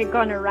 I could go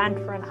on a rant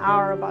for an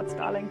hour about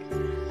Starlink.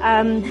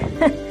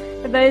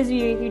 For those of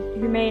you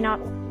who may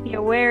not be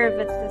aware of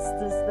it,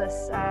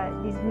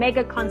 these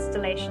mega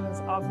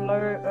constellations of low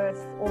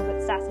Earth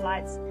orbit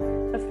satellites,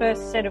 the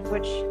first set of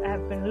which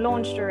have been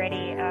launched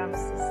already.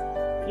 This is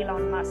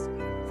Elon Musk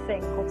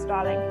thing called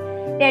Starlink.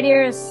 The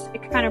idea is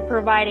kind of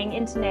providing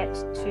internet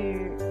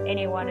to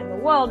anyone in the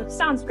world. It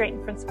sounds great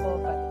in principle,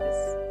 but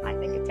it's, I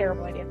think, a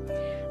terrible idea.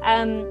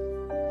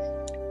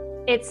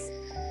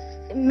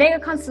 Mega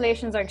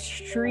constellations are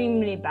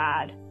extremely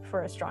bad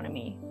for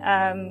astronomy.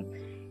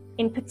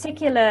 In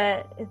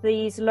particular,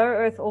 these low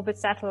Earth orbit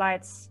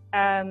satellites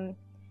are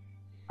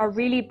are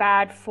really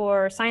bad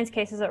for science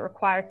cases that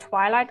require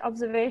twilight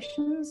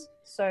observations.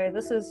 So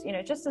this is,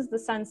 just as the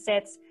sun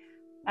sets,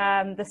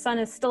 the sun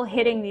is still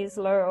hitting these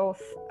low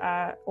Earth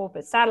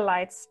orbit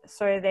satellites,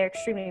 so they're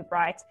extremely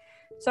bright.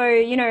 So,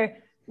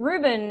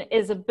 Rubin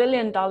is $1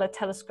 billion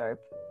telescope,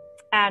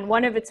 and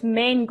one of its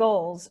main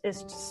goals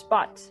is to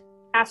spot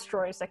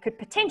asteroids that could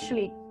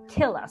potentially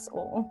kill us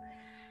all.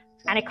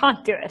 And it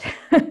can't do it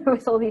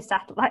with all these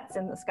satellites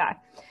in the sky.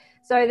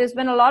 So there's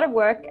been a lot of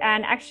work,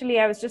 and actually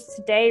I was just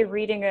today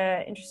reading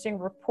an interesting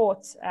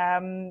report.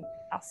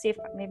 I'll see if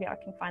maybe I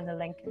can find the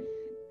link and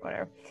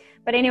whatever.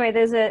 But anyway,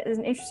 there's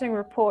an interesting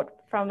report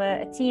from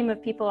a team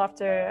of people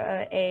after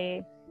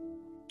a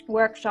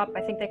workshop,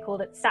 I think they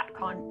called it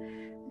SatCon,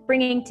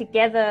 bringing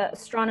together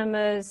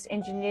astronomers,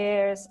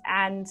 engineers,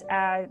 and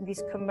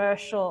these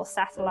commercial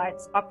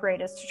satellites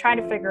operators to try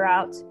to figure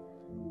out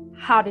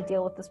how to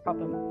deal with this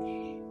problem.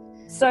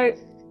 So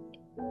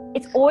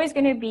it's always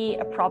going to be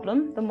a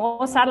problem. The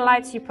more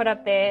satellites you put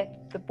up there,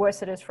 the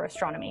worse it is for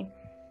astronomy.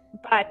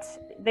 But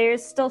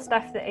there's still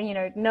stuff that,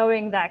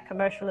 knowing that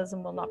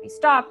commercialism will not be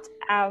stopped,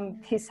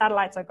 these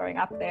satellites are going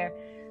up there.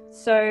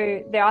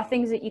 So there are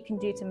things that you can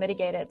do to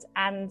mitigate it.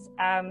 And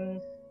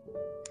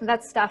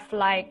that's stuff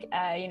like,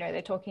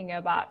 they're talking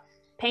about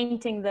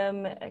painting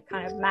them a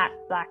kind of matte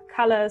black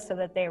color so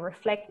that they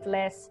reflect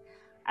less.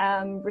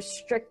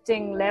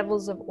 Restricting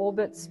levels of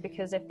orbits,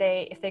 because if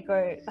they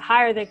go, the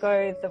higher they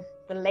go,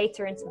 the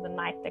later into the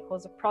night they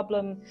cause a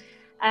problem.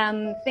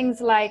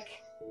 Things like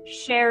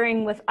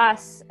sharing with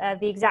us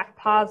the exact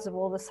paths of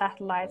all the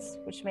satellites,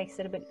 which makes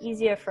it a bit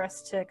easier for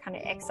us to kind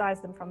of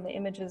excise them from the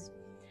images.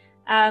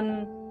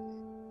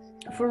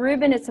 For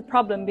Rubin, it's a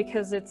problem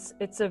because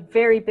it's a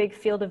very big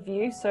field of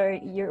view, so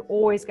you're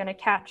always going to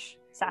catch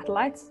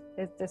satellites.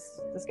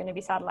 There's going to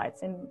be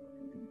satellites in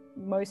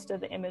most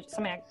of the images,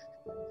 something like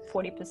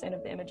 40%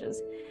 of the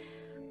images.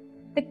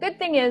 The good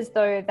thing is,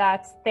 though,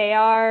 that they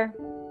are,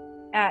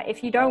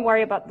 if you don't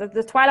worry about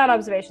the twilight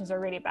observations are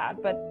really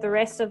bad, but the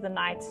rest of the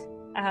night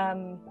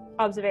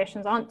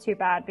observations aren't too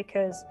bad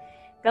because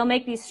they'll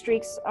make these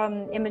streaks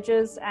on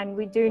images, and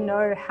we do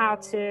know how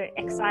to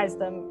excise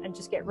them and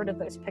just get rid of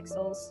those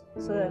pixels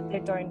so that they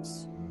don't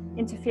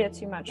interfere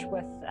too much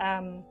with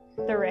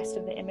the rest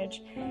of the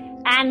image.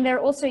 And they're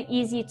also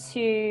easy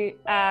to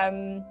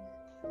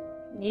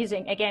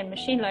using, again,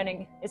 machine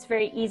learning, it's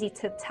very easy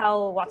to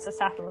tell what's a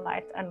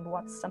satellite and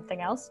what's something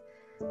else.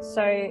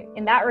 So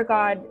in that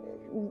regard,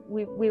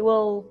 we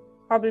will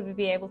probably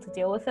be able to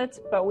deal with it,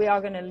 but we are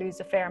going to lose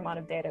a fair amount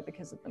of data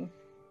because of them.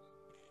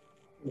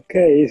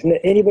 Okay, isn't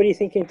anybody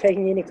thinking of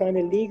taking any kind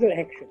of legal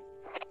action?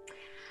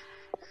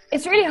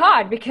 It's really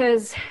hard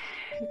because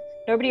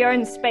nobody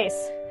owns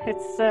space.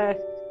 It's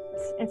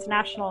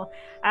international.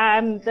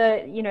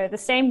 The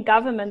same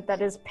government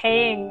that is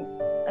paying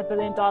 $1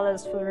 billion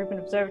for the Rubin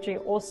Observatory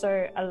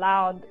also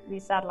allowed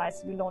these satellites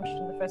to be launched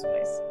in the first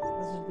place.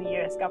 This is the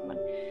US government.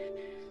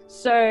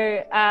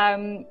 So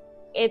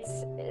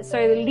so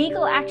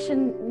legal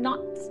action,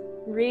 not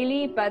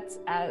really, but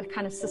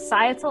kind of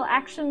societal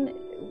action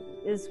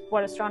is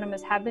what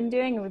astronomers have been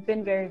doing, and we've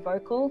been very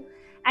vocal.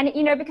 And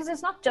because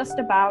it's not just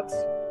about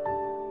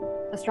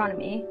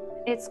astronomy,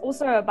 it's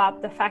also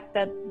about the fact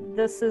that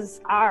this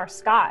is our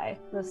sky.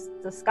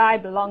 The sky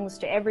belongs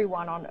to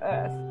everyone on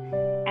Earth,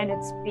 and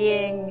it's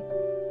being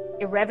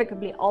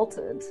irrevocably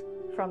altered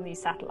from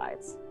these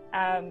satellites.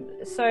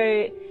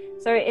 So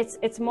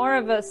it's more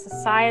of a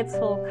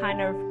societal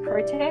kind of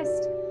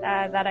protest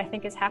that I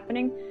think is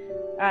happening.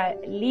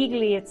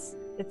 Legally, it's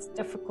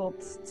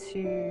difficult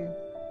to,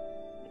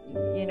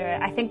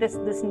 I think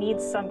this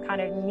needs some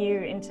kind of new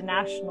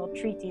international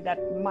treaty that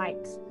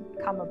might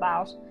come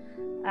about.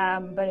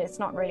 But it's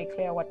not really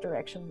clear what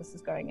direction this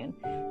is going in.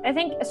 I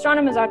think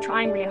astronomers are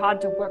trying really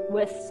hard to work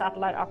with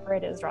satellite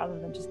operators rather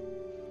than just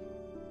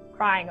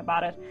crying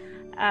about it,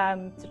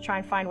 to try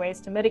and find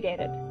ways to mitigate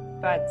it.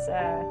 But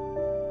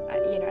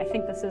I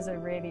think this is a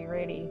really,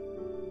 really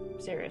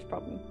serious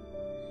problem.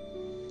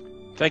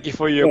 Thank you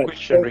for your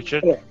question,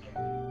 Richard.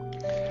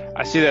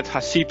 I see that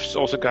Hasip's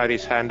also got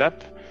his hand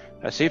up.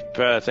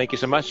 Hasip, thank you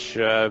so much.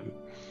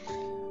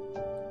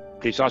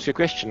 Please ask your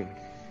question.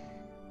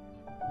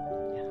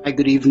 Hi,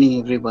 good evening,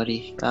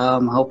 everybody.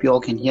 Hope you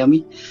all can hear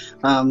me.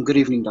 Good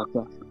evening,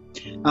 Doctor.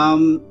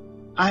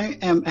 I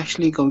am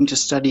actually going to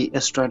study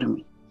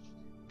astronomy.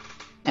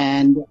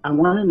 And I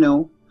want to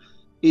know,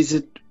 is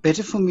it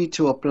better for me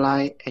to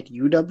apply at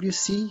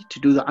UWC to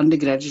do the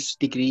undergraduate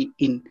degree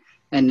in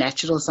a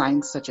natural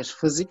science such as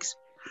physics,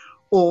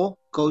 or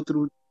go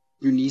through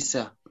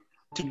UNISA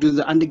to do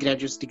the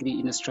undergraduate degree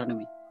in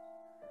astronomy?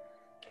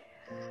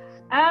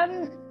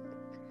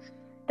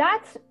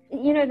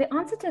 The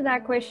answer to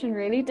that question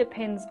really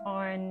depends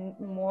on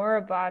more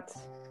about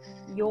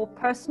your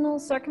personal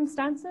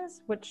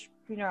circumstances, which,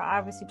 I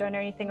obviously don't know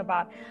anything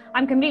about.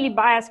 I'm completely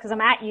biased because I'm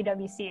at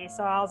UWC,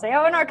 so I'll say,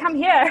 oh no, come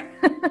here.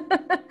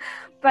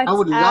 But I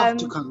would love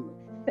to come.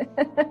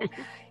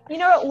 You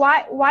know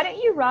what, why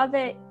don't you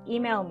rather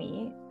email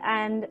me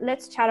and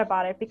let's chat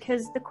about it?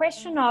 Because the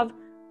question of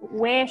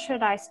where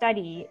should I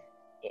study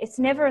it's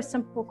never a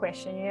simple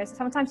question. You know,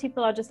 sometimes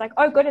people are just like,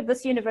 oh, go to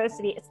this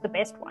university, it's the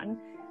best one.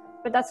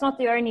 But that's not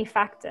the only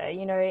factor.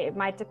 You know, it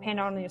might depend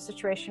on your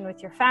situation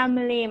with your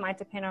family. It might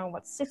depend on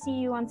what city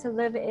you want to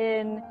live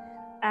in.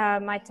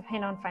 Might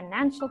depend on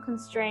financial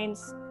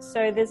constraints.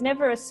 So there's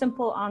never a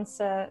simple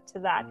answer to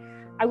that.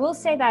 I will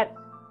say that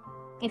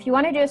if you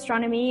want to do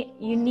astronomy,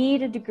 you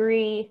need a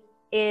degree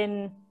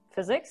in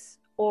physics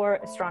or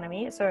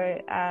astronomy.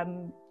 So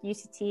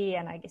UCT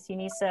and I guess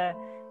UNISA,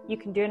 you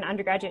can do an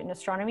undergraduate in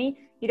astronomy.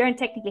 You don't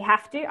technically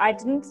have to. I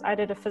didn't. I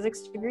did a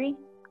physics degree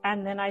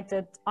and then I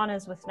did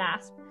honors with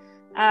NASP.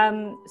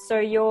 So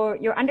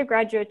your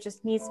undergraduate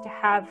just needs to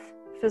have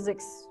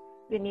physics.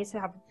 It needs to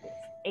have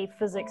a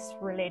physics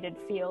related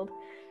field.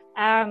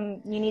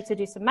 You need to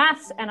do some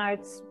maths, and I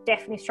would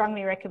definitely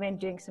strongly recommend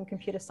doing some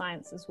computer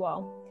science as well.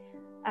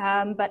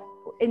 But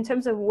in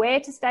terms of where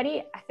to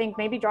study, I think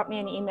maybe drop me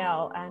an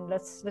email and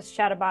let's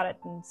chat about it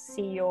and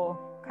see your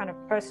kind of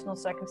personal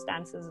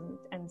circumstances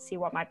and see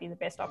what might be the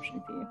best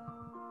option for you.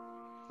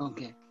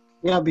 Okay.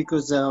 Yeah,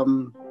 because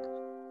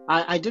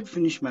I did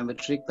finish my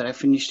matric, but I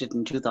finished it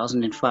in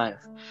 2005.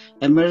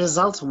 And my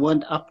results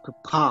weren't up to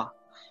par.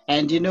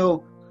 And, you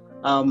know,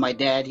 my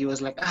dad, he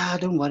was like,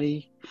 don't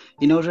worry,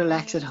 you know,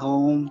 relax at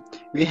home.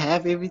 We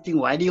have everything.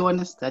 Why do you want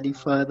to study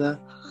further?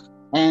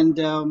 And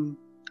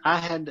I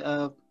had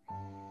a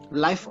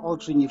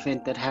life-altering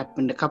event that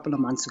happened a couple of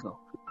months ago.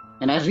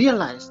 And I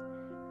realized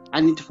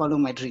I need to follow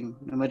my dream.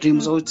 And my dream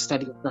was always to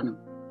study astronomy.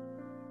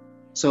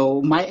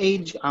 So my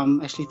age,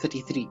 I'm actually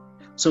 33.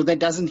 So that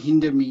doesn't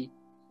hinder me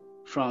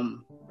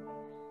from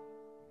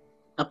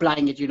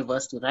applying at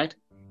university, right?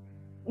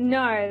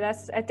 No,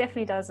 it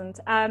definitely doesn't.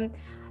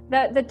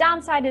 The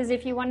downside is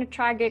if you want to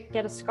try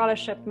get a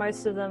scholarship,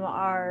 most of them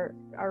are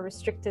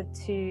restricted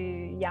to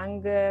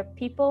younger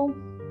people.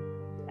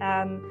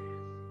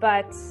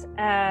 But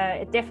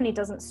it definitely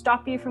doesn't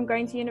stop you from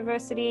going to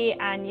university.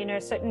 And, you know,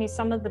 certainly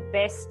some of the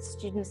best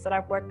students that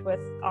I've worked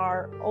with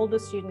are older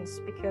students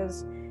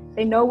because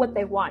they know what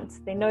they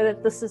want. They know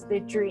that this is their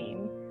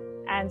dream.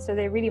 And so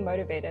they're really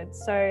motivated.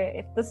 So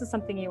if this is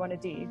something you want to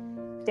do,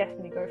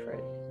 definitely go for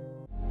it.